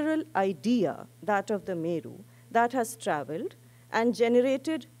cultural idea, that of the Meru, that has traveled and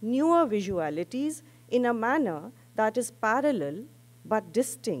generated newer visualities in a manner that is parallel but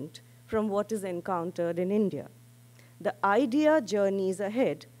distinct from what is encountered in India. The idea journeys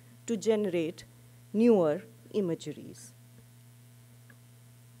ahead to generate newer imageries.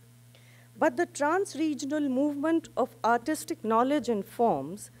 But the trans-regional movement of artistic knowledge and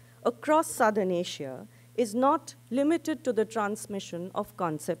forms across Southern Asia is not limited to the transmission of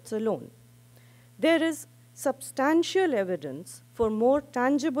concepts alone. There is substantial evidence for more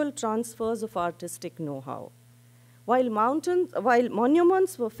tangible transfers of artistic know-how. While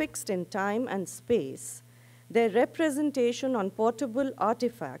monuments were fixed in time and space, their representation on portable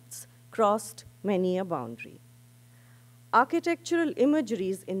artifacts crossed many a boundary. Architectural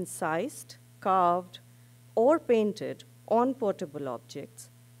imageries incised, carved, or painted on portable objects,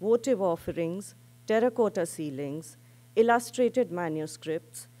 votive offerings, terracotta ceilings, illustrated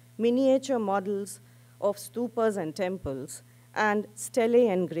manuscripts, miniature models of stupas and temples, and stele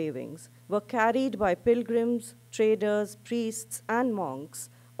engravings were carried by pilgrims, traders, priests, and monks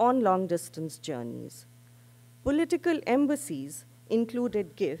on long-distance journeys. Political embassies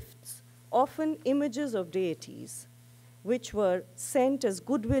included gifts, often images of deities, which were sent as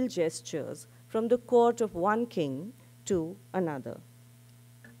goodwill gestures from the court of one king to another.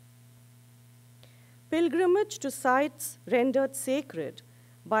 Pilgrimage to sites rendered sacred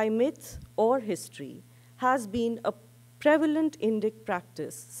by myth or history has been a prevalent Indic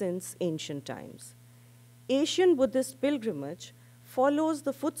practice since ancient times. Asian Buddhist pilgrimage follows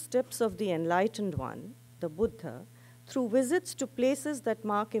the footsteps of the Enlightened One, the Buddha, through visits to places that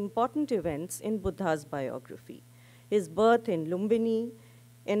mark important events in Buddha's biography. His birth in Lumbini,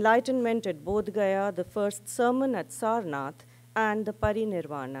 enlightenment at Bodh Gaya, the first sermon at Sarnath, and the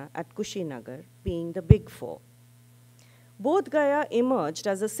Parinirvana at Kushinagar being the big four. Bodh Gaya emerged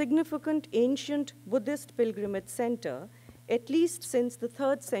as a significant ancient Buddhist pilgrimage center at least since the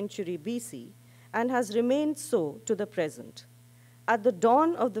 3rd century BC and has remained so to the present. At the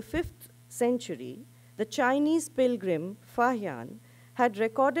dawn of the 5th century, the Chinese pilgrim Fehér had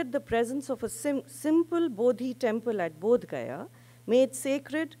recorded the presence of a simple Bodhi temple at Bodh Gaya, made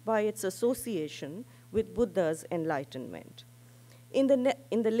sacred by its association with Buddha's enlightenment. In the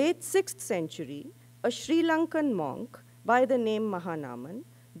late 6th century, a Sri Lankan monk by the name Mahanaman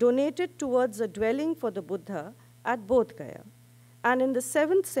donated towards a dwelling for the Buddha at Bodh Gaya. And in the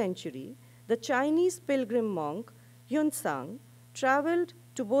 7th century, the Chinese pilgrim monk Yunsang traveled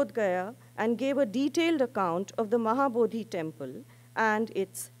to Bodh Gaya and gave a detailed account of the Mahabodhi temple and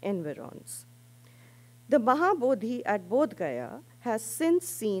its environs. The Mahabodhi at Bodh Gaya has since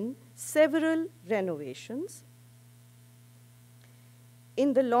seen several renovations.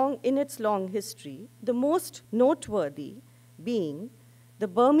 In its long history, the most noteworthy being the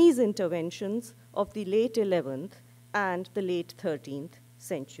Burmese interventions of the late 11th and the late 13th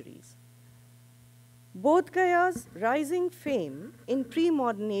centuries. Bodh Gaya's rising fame in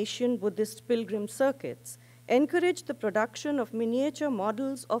pre-modern Asian Buddhist pilgrim circuits encouraged the production of miniature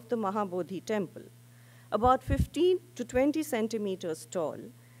models of the Mahabodhi temple. About 15 to 20 centimeters tall,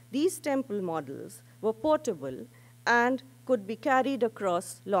 these temple models were portable and could be carried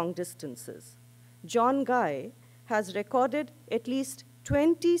across long distances. John Guy has recorded at least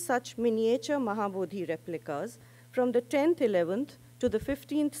 20 such miniature Mahabodhi replicas from the 10th, 11th to the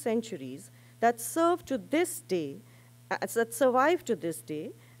 15th centuries that survive to this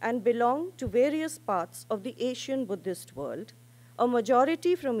day and belong to various parts of the Asian Buddhist world, a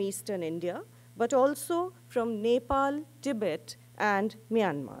majority from Eastern India, but also from Nepal, Tibet, and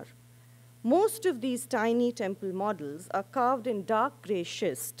Myanmar. Most of these tiny temple models are carved in dark gray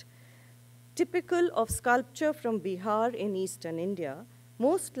schist, typical of sculpture from Bihar in Eastern India,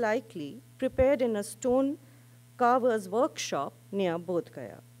 most likely prepared in a stone carver's workshop near Bodh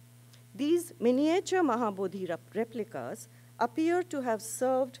Gaya. These miniature Mahabodhi replicas appear to have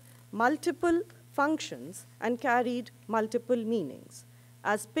served multiple functions and carried multiple meanings,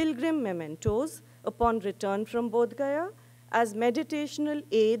 as pilgrim mementos upon return from Bodh Gaya, as meditational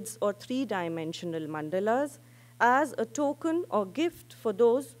aids or three-dimensional mandalas, as a token or gift for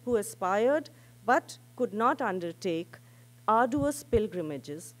those who aspired but could not undertake arduous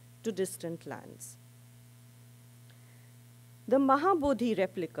pilgrimages to distant lands. The Mahabodhi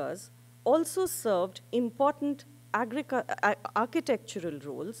replicas also served important architectural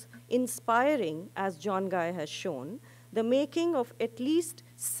roles, inspiring, as John Guy has shown, the making of at least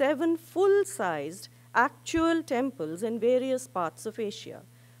 7 full-sized actual temples in various parts of Asia,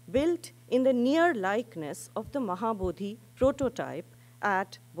 built in the near likeness of the Mahabodhi prototype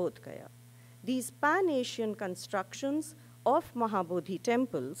at Bodh Gaya. These pan-Asian constructions of Mahabodhi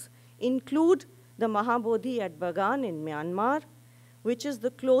temples include the Mahabodhi at Bagan in Myanmar, which is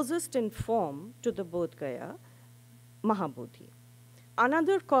the closest in form to the Bodh Gaya Mahabodhi.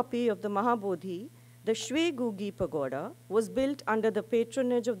 Another copy of the Mahabodhi, the Shwe Gugi Pagoda, was built under the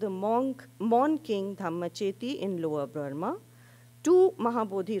patronage of the Mon King Dhammacheti in Lower Burma. 2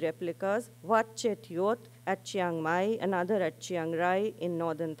 Mahabodhi replicas, Wat Chet Yot at Chiang Mai, another at Chiang Rai in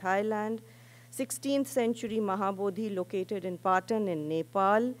northern Thailand. 16th century Mahabodhi located in Patan in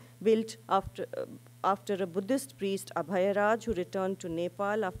Nepal, built after a Buddhist priest, Abhayaraj, who returned to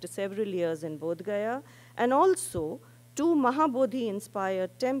Nepal after several years in Bodh Gaya, and also 2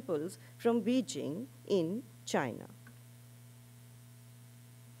 Mahabodhi-inspired temples from Beijing in China.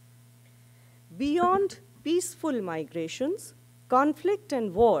 Beyond peaceful migrations, conflict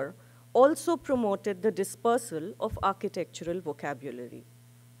and war also promoted the dispersal of architectural vocabulary.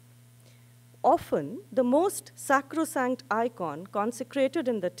 Often, the most sacrosanct icon consecrated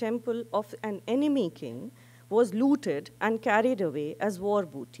in the temple of an enemy king was looted and carried away as war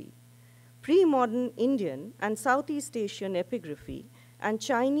booty. Pre-modern Indian and Southeast Asian epigraphy and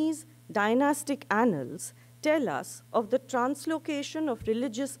Chinese dynastic annals tell us of the translocation of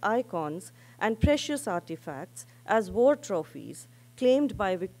religious icons and precious artifacts as war trophies claimed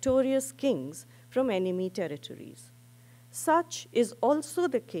by victorious kings from enemy territories. Such is also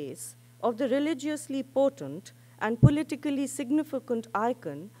the case of the religiously potent and politically significant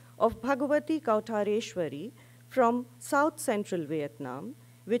icon of Bhagavati Kauthareshwari from south-central Vietnam,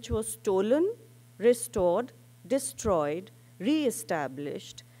 which was stolen, restored, destroyed,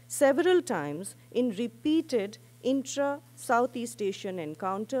 re-established several times in repeated intra-Southeast Asian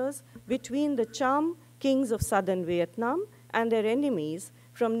encounters between the Cham kings of southern Vietnam and their enemies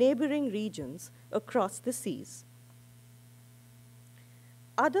from neighboring regions across the seas.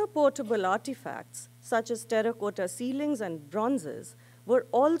 Other portable artifacts, such as terracotta ceilings and bronzes, were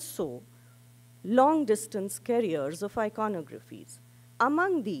also long-distance carriers of iconographies.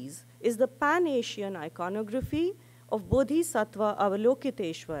 Among these is the Pan-Asian iconography of Bodhisattva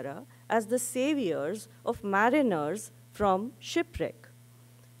Avalokiteshvara as the saviors of mariners from shipwreck.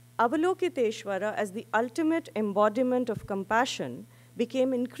 Avalokiteshvara as the ultimate embodiment of compassion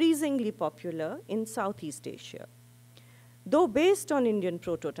became increasingly popular in Southeast Asia. Though based on Indian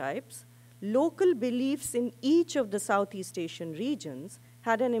prototypes, local beliefs in each of the Southeast Asian regions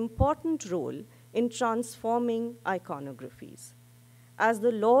had an important role in transforming iconographies. As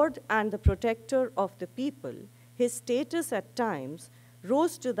the Lord and the protector of the people, his status at times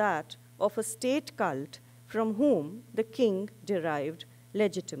rose to that of a state cult from whom the king derived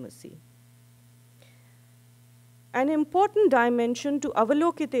legitimacy. An important dimension to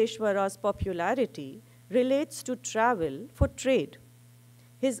Avalokiteshvara's popularity relates to travel for trade.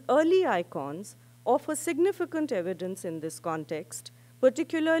 His early icons offer significant evidence in this context,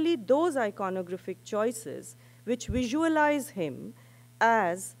 particularly those iconographic choices which visualize him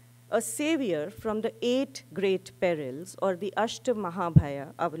as a savior from the 8 great perils, or the Ashta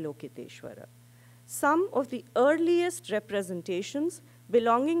Mahabhaya Avalokiteshvara. Some of the earliest representations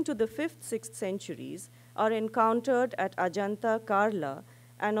belonging to the 5th, 6th centuries are encountered at Ajanta, Karla,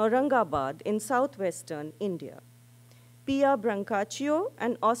 and Aurangabad in southwestern India. Pia Brancaccio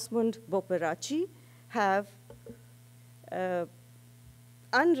and Osmond Boperaci have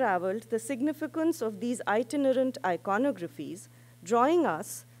unraveled the significance of these itinerant iconographies, drawing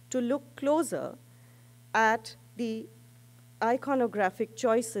us to look closer at the iconographic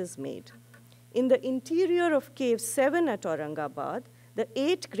choices made. In the interior of Cave 7 at Aurangabad, the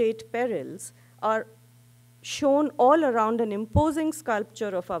 8 great perils are shown all around an imposing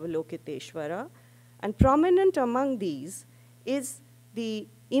sculpture of Avalokiteshvara, and prominent among these is the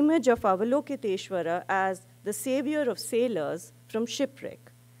image of Avalokiteshvara as the savior of sailors from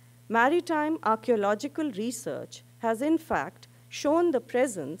shipwreck. Maritime archaeological research has in fact shown the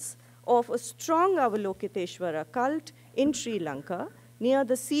presence of a strong Avalokiteshvara cult in Sri Lanka near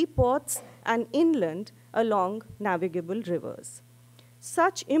the seaports and inland along navigable rivers.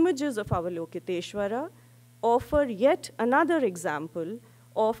 Such images of Avalokiteshvara offer yet another example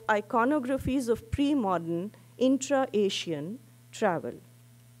of iconographies of pre-modern intra-Asian travel.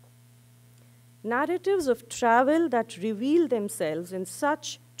 Narratives of travel that reveal themselves in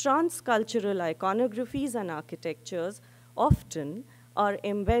such transcultural iconographies and architectures often are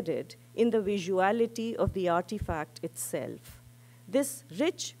embedded in the visuality of the artifact itself. This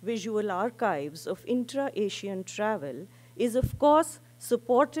rich visual archives of intra-Asian travel is, of course,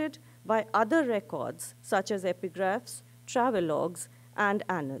 supported by other records such as epigraphs, travelogues, and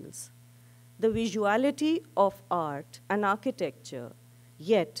annals. The visuality of art and architecture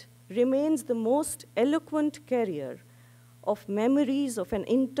yet remains the most eloquent carrier of memories of an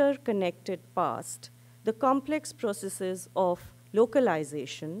interconnected past, the complex processes of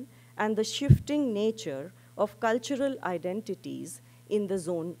localization, and the shifting nature of cultural identities in the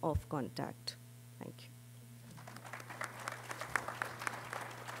zone of contact. Thank you.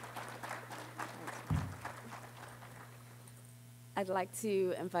 I'd like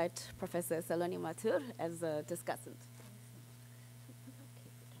to invite Professor Saloni Mathur as a discussant.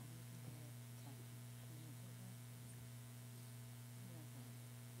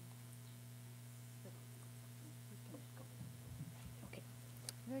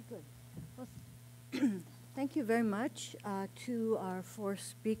 Very good. Well, thank you very much to our four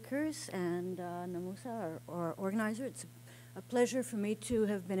speakers and Nomusa, our organizer. It's a pleasure for me to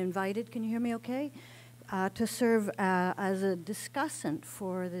have been invited. Can you hear me okay? To serve as a discussant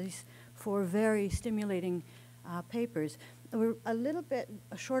for these four very stimulating papers. We're a little bit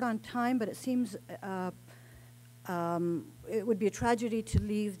short on time, but it seems it would be a tragedy to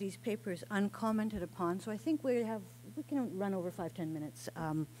leave these papers uncommented upon. So I think we can run over 5-10 minutes.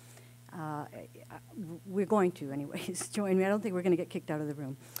 We're going to, anyways. Join me. I don't think we're going to get kicked out of the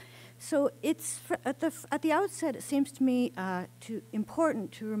room. So it's at the outset, it seems to me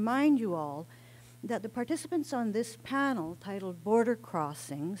important to remind you all that the participants on this panel, titled Border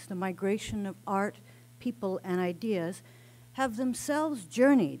Crossings, the Migration of Art, People, and Ideas, have themselves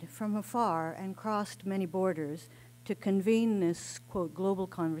journeyed from afar and crossed many borders to convene this, quote, global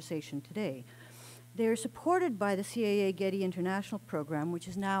conversation today. They are supported by the CAA-Getty International Program, which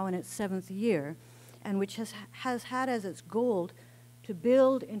is now in its 7th year, and which has had as its goal to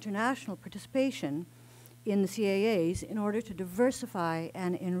build international participation in the CAAs in order to diversify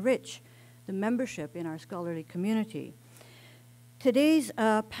and enrich the membership in our scholarly community. Today's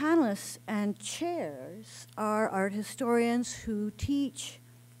panelists and chairs are art historians who teach,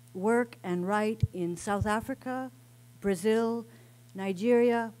 work, and write in South Africa, Brazil,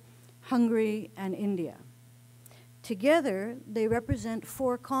 Nigeria, Hungary, and India. Together, they represent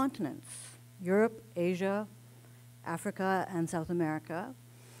 4 continents: Europe, Asia, Africa, and South America,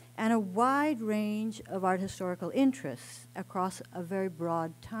 and a wide range of art historical interests across a very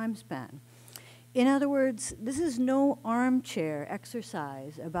broad time span. In other words, this is no armchair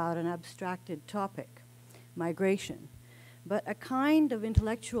exercise about an abstracted topic, migration, but a kind of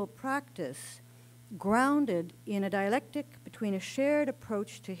intellectual practice grounded in a dialectic between a shared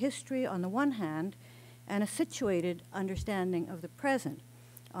approach to history on the one hand and a situated understanding of the present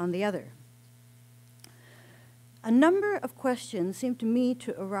on the other. A number of questions seem to me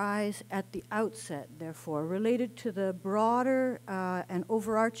to arise at the outset, therefore, related to the broader and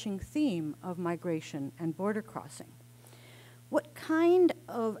overarching theme of migration and border crossing. What kind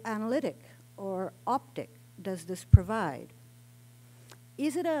of analytic or optic does this provide?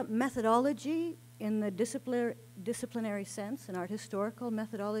 Is it a methodology in the disciplinary sense, an art historical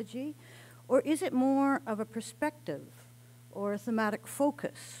methodology, or is it more of a perspective or a thematic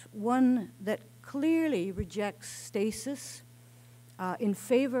focus, one that clearly rejects stasis in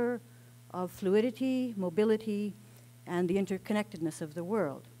favor of fluidity, mobility, and the interconnectedness of the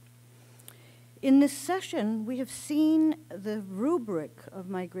world? In this session, we have seen the rubric of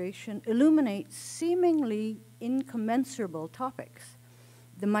migration illuminate seemingly incommensurable topics: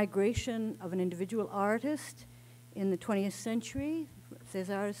 the migration of an individual artist in the 20th century,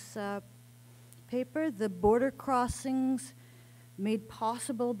 Cézar's paper, the border crossings made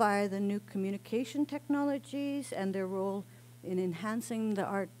possible by the new communication technologies and their role in enhancing the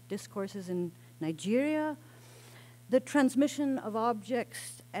art discourses in Nigeria, the transmission of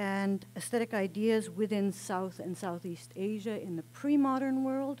objects and aesthetic ideas within South and Southeast Asia in the pre-modern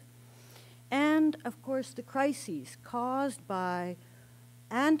world, and, of course, the crises caused by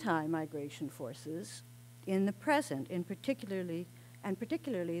anti-migration forces in the present, particularly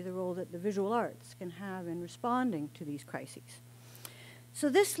the role that the visual arts can have in responding to these crises. So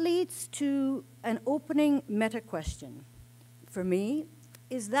this leads to an opening meta-question. For me,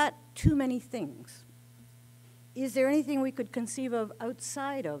 is that too many things? Is there anything we could conceive of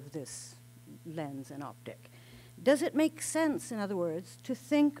outside of this lens and optic? Does it make sense, in other words, to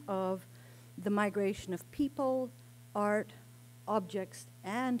think of the migration of people, art, objects,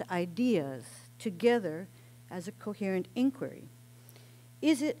 and ideas together as a coherent inquiry?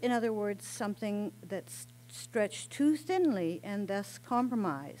 Is it, in other words, something that's stretched too thinly and thus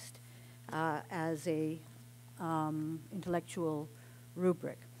compromised as a intellectual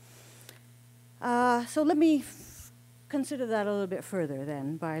rubric? So let me consider that a little bit further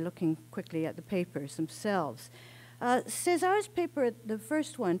then by looking quickly at the papers themselves. Cézar's paper, the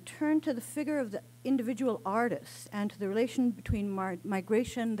first one, turned to the figure of the individual artist and to the relation between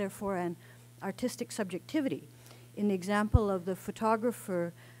migration, therefore, and artistic subjectivity. In the example of the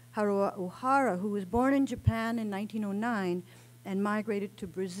photographer Haruo Ohara, who was born in Japan in 1909 and migrated to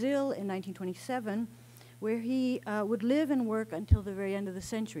Brazil in 1927, where he would live and work until the very end of the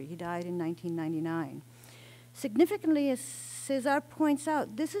century. He died in 1999. Significantly, Cézar points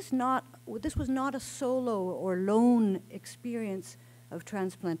out this was not a solo or lone experience of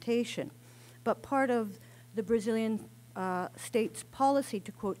transplantation, but part of the Brazilian state's policy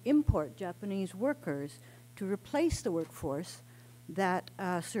to, quote, import Japanese workers to replace the workforce that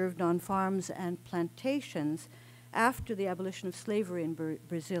served on farms and plantations after the abolition of slavery in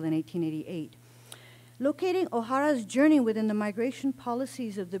Brazil in 1888. Locating Ohara's journey within the migration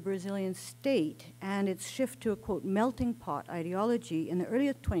policies of the Brazilian state and its shift to a, quote, melting pot ideology in the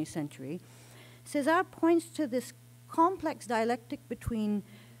early 20th century, Cézar points to this complex dialectic between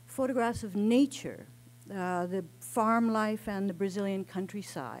photographs of nature, the farm life and the Brazilian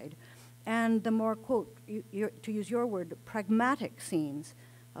countryside, and the more, quote, to use your word, pragmatic scenes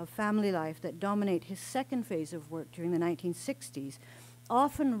of family life that dominate his second phase of work during the 1960s,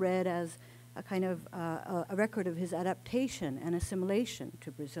 often read as a kind of a record of his adaptation and assimilation to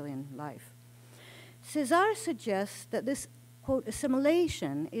Brazilian life. Cézar suggests that this, quote,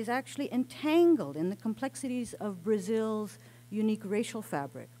 assimilation is actually entangled in the complexities of Brazil's unique racial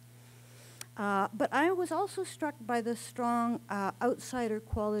fabric. But I was also struck by the strong outsider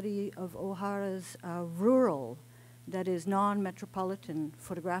quality of Ohara's rural, that is, non-metropolitan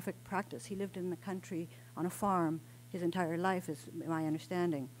photographic practice. He lived in the country on a farm his entire life, is my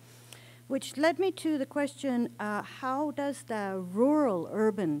understanding. Which led me to the question, how does the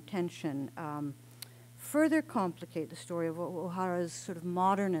rural-urban tension further complicate the story of Ohara's sort of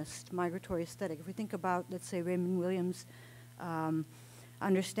modernist migratory aesthetic? If we think about, let's say, Raymond Williams'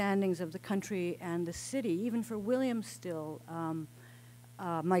 understandings of the country and the city, even for Williams still,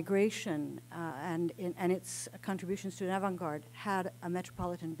 migration and its contributions to an avant-garde had a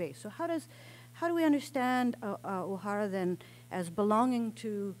metropolitan base. So how do we understand Ohara then as belonging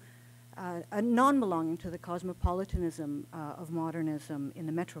to non-belonging to the cosmopolitanism of modernism in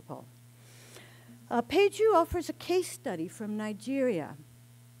the metropole? Peju offers a case study from Nigeria,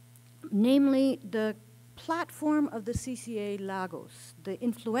 namely the platform of the CCA Lagos, the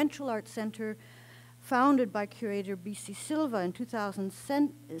influential art center founded by curator B.C. Silva in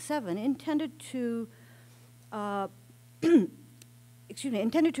 2007, intended to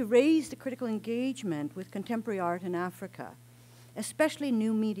raise the critical engagement with contemporary art in Africa, especially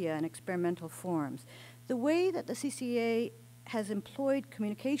new media and experimental forms. The way that the CCA has employed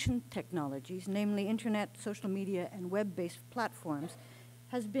communication technologies, namely internet, social media, and web-based platforms,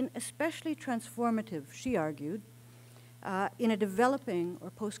 has been especially transformative, she argued, in a developing or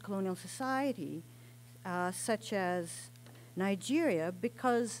post-colonial society such as Nigeria,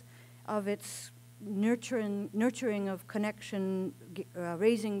 because of its nurturing of connection,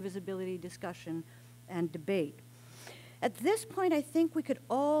 raising visibility, discussion, and debate. At this point, I think we could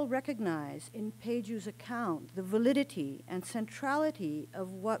all recognize in Peju's account the validity and centrality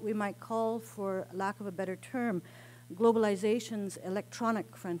of what we might call, for lack of a better term, globalization's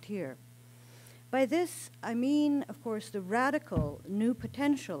electronic frontier. By this, I mean, of course, the radical new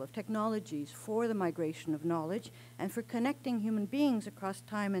potential of technologies for the migration of knowledge and for connecting human beings across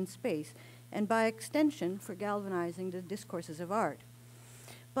time and space, and by extension, for galvanizing the discourses of art.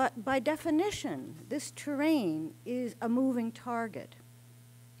 But by definition, this terrain is a moving target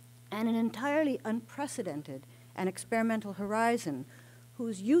and an entirely unprecedented and experimental horizon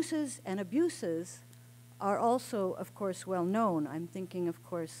whose uses and abuses are also, of course, well known. I'm thinking, of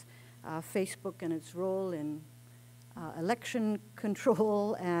course, Facebook and its role in election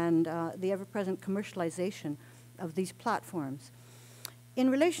control and the ever-present commercialization of these platforms. In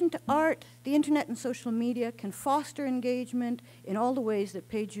relation to art, the internet and social media can foster engagement in all the ways that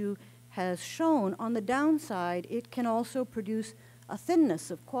Peju has shown. On the downside, it can also produce a thinness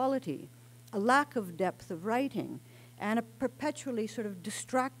of quality, a lack of depth of writing, and a perpetually sort of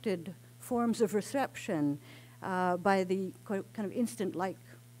distracted forms of reception by the kind of instant like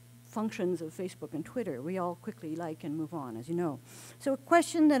functions of Facebook and Twitter. We all quickly like and move on, as you know. So a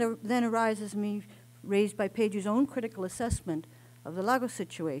question that then arises me, raised by Peju's own critical assessment of the Lagos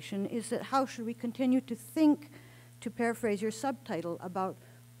situation, is that how should we continue to think, to paraphrase your subtitle, about,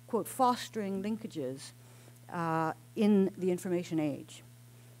 quote, fostering linkages in the information age.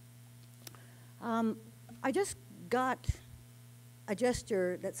 I just got a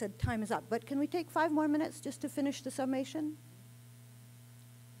gesture that said time is up, but can we take 5 more minutes just to finish the summation?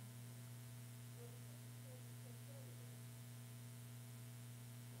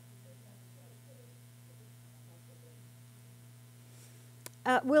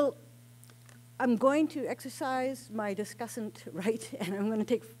 Well, I'm going to exercise my discussant right, and I'm going to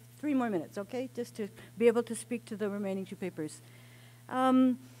take 3 more minutes, okay, just to be able to speak to the remaining 2 papers.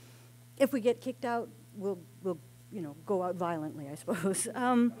 If we get kicked out, we'll go out violently, I suppose.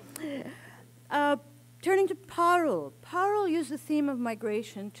 Turning to Parul. Parul used the theme of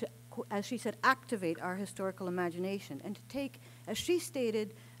migration to, as she said, activate our historical imagination and to take, as she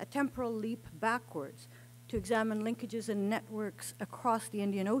stated, a temporal leap backwards to examine linkages and networks across the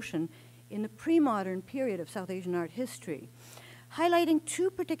Indian Ocean in the pre-modern period of South Asian art history, highlighting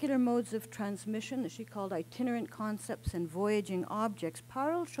two particular modes of transmission that she called itinerant concepts and voyaging objects.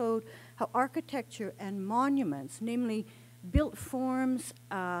 Parul showed how architecture and monuments, namely built forms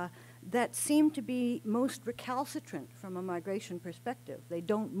that seem to be most recalcitrant from a migration perspective. They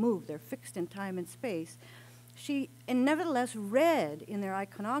don't move, they're fixed in time and space. She nevertheless read in their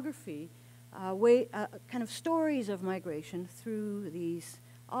iconography kind of stories of migration through these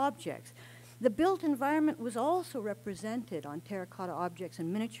objects. The built environment was also represented on terracotta objects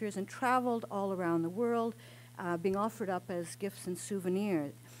and miniatures and traveled all around the world, being offered up as gifts and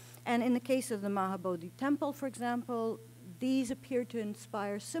souvenirs. And in the case of the Mahabodhi temple, for example, these appear to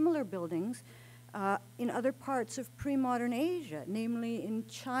inspire similar buildings in other parts of pre-modern Asia, namely in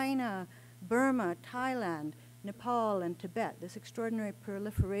China, Burma, Thailand, Nepal, and Tibet, this extraordinary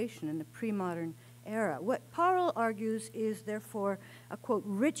proliferation in the pre-modern era. What Parul argues is, therefore, a, quote,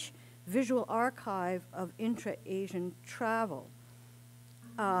 rich visual archive of intra-Asian travel,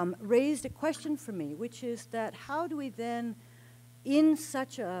 raised a question for me, which is that how do we then, in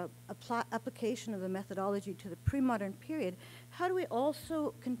such a application of the methodology to the pre-modern period, how do we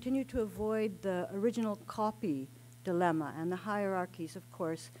also continue to avoid the original copy dilemma and the hierarchies, of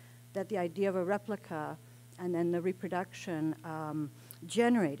course, that the idea of a replica and then the reproduction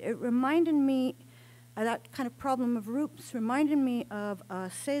generate? It reminded me, that kind of problem of roots reminded me of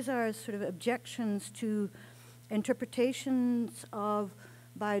Cézar's sort of objections to interpretations of,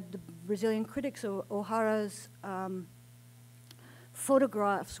 by the Brazilian critics, of Ohara's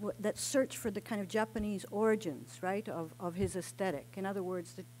photographs that search for the kind of Japanese origins, right, of his aesthetic. In other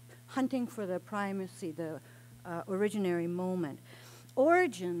words, the hunting for the primacy, the originary moment.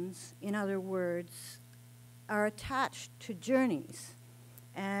 Origins, in other words, are attached to journeys,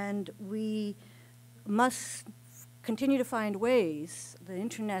 and we must continue to find ways, the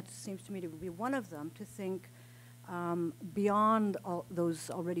internet seems to me to be one of them, to think beyond all those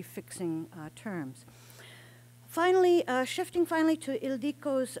already fixing terms. Finally, shifting finally to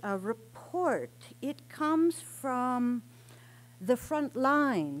Ildikó's report, it comes from the front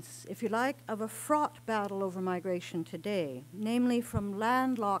lines, if you like, of a fraught battle over migration today, namely from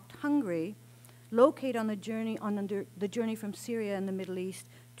landlocked Hungary, located on the journey from Syria and the Middle East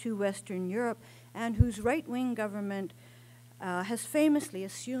to Western Europe, and whose right-wing government has famously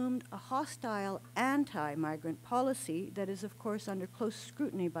assumed a hostile anti-migrant policy that is, of course, under close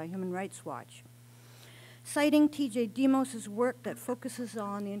scrutiny by Human Rights Watch. Citing T.J. Demos's work that focuses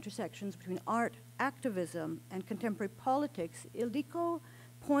on the intersections between art, activism, and contemporary politics, Ildikó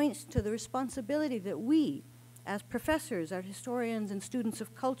points to the responsibility that we, as professors, art historians, and students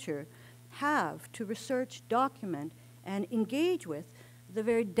of culture, have to research, document, and engage with the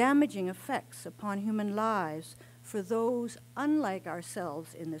very damaging effects upon human lives for those, unlike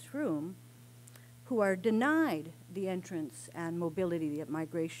ourselves in this room, who are denied the entrance and mobility that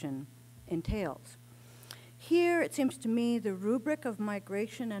migration entails. Here, it seems to me, the rubric of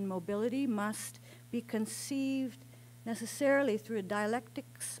migration and mobility must be conceived necessarily through a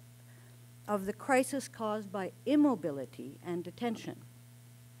dialectics of the crisis caused by immobility and detention.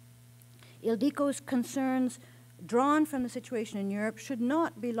 Ildikó's concerns drawn from the situation in Europe should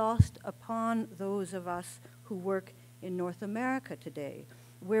not be lost upon those of us who work in North America today,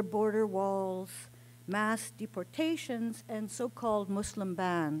 where border walls, mass deportations, and so-called Muslim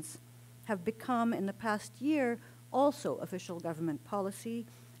bans have become, in the past year, also official government policy,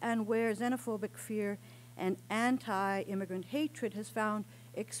 and where xenophobic fear and anti-immigrant hatred has found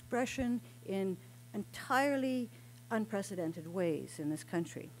expression in entirely unprecedented ways in this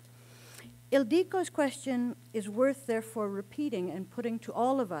country. Ildikó's question is worth, therefore, repeating and putting to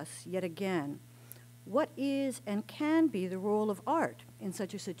all of us yet again. What is and can be the role of art in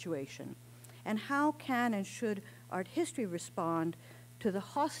such a situation? And how can and should art history respond to the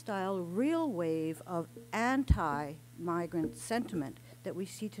hostile real wave of anti-migrant sentiment that we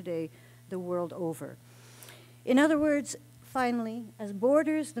see today the world over? In other words, finally, as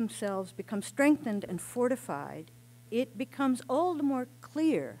borders themselves become strengthened and fortified, it becomes all the more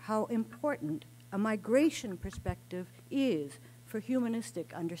clear how important a migration perspective is for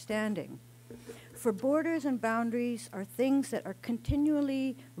humanistic understanding. For borders and boundaries are things that are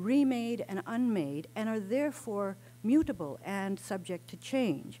continually remade and unmade and are therefore mutable and subject to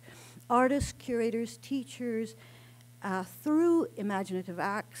change. Artists, curators, teachers, through imaginative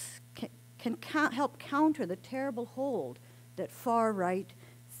acts, can help counter the terrible hold that far-right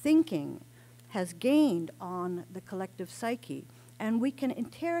thinking has gained on the collective psyche, and we can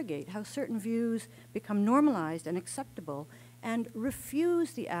interrogate how certain views become normalized and acceptable and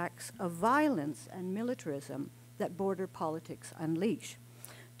refuse the acts of violence and militarism that border politics unleash.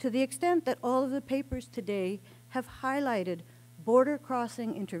 To the extent that all of the papers today have highlighted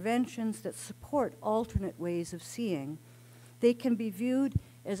border-crossing interventions that support alternate ways of seeing, they can be viewed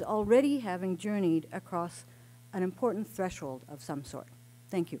as already having journeyed across an important threshold of some sort.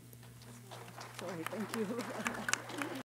 Thank you. Sorry, thank you.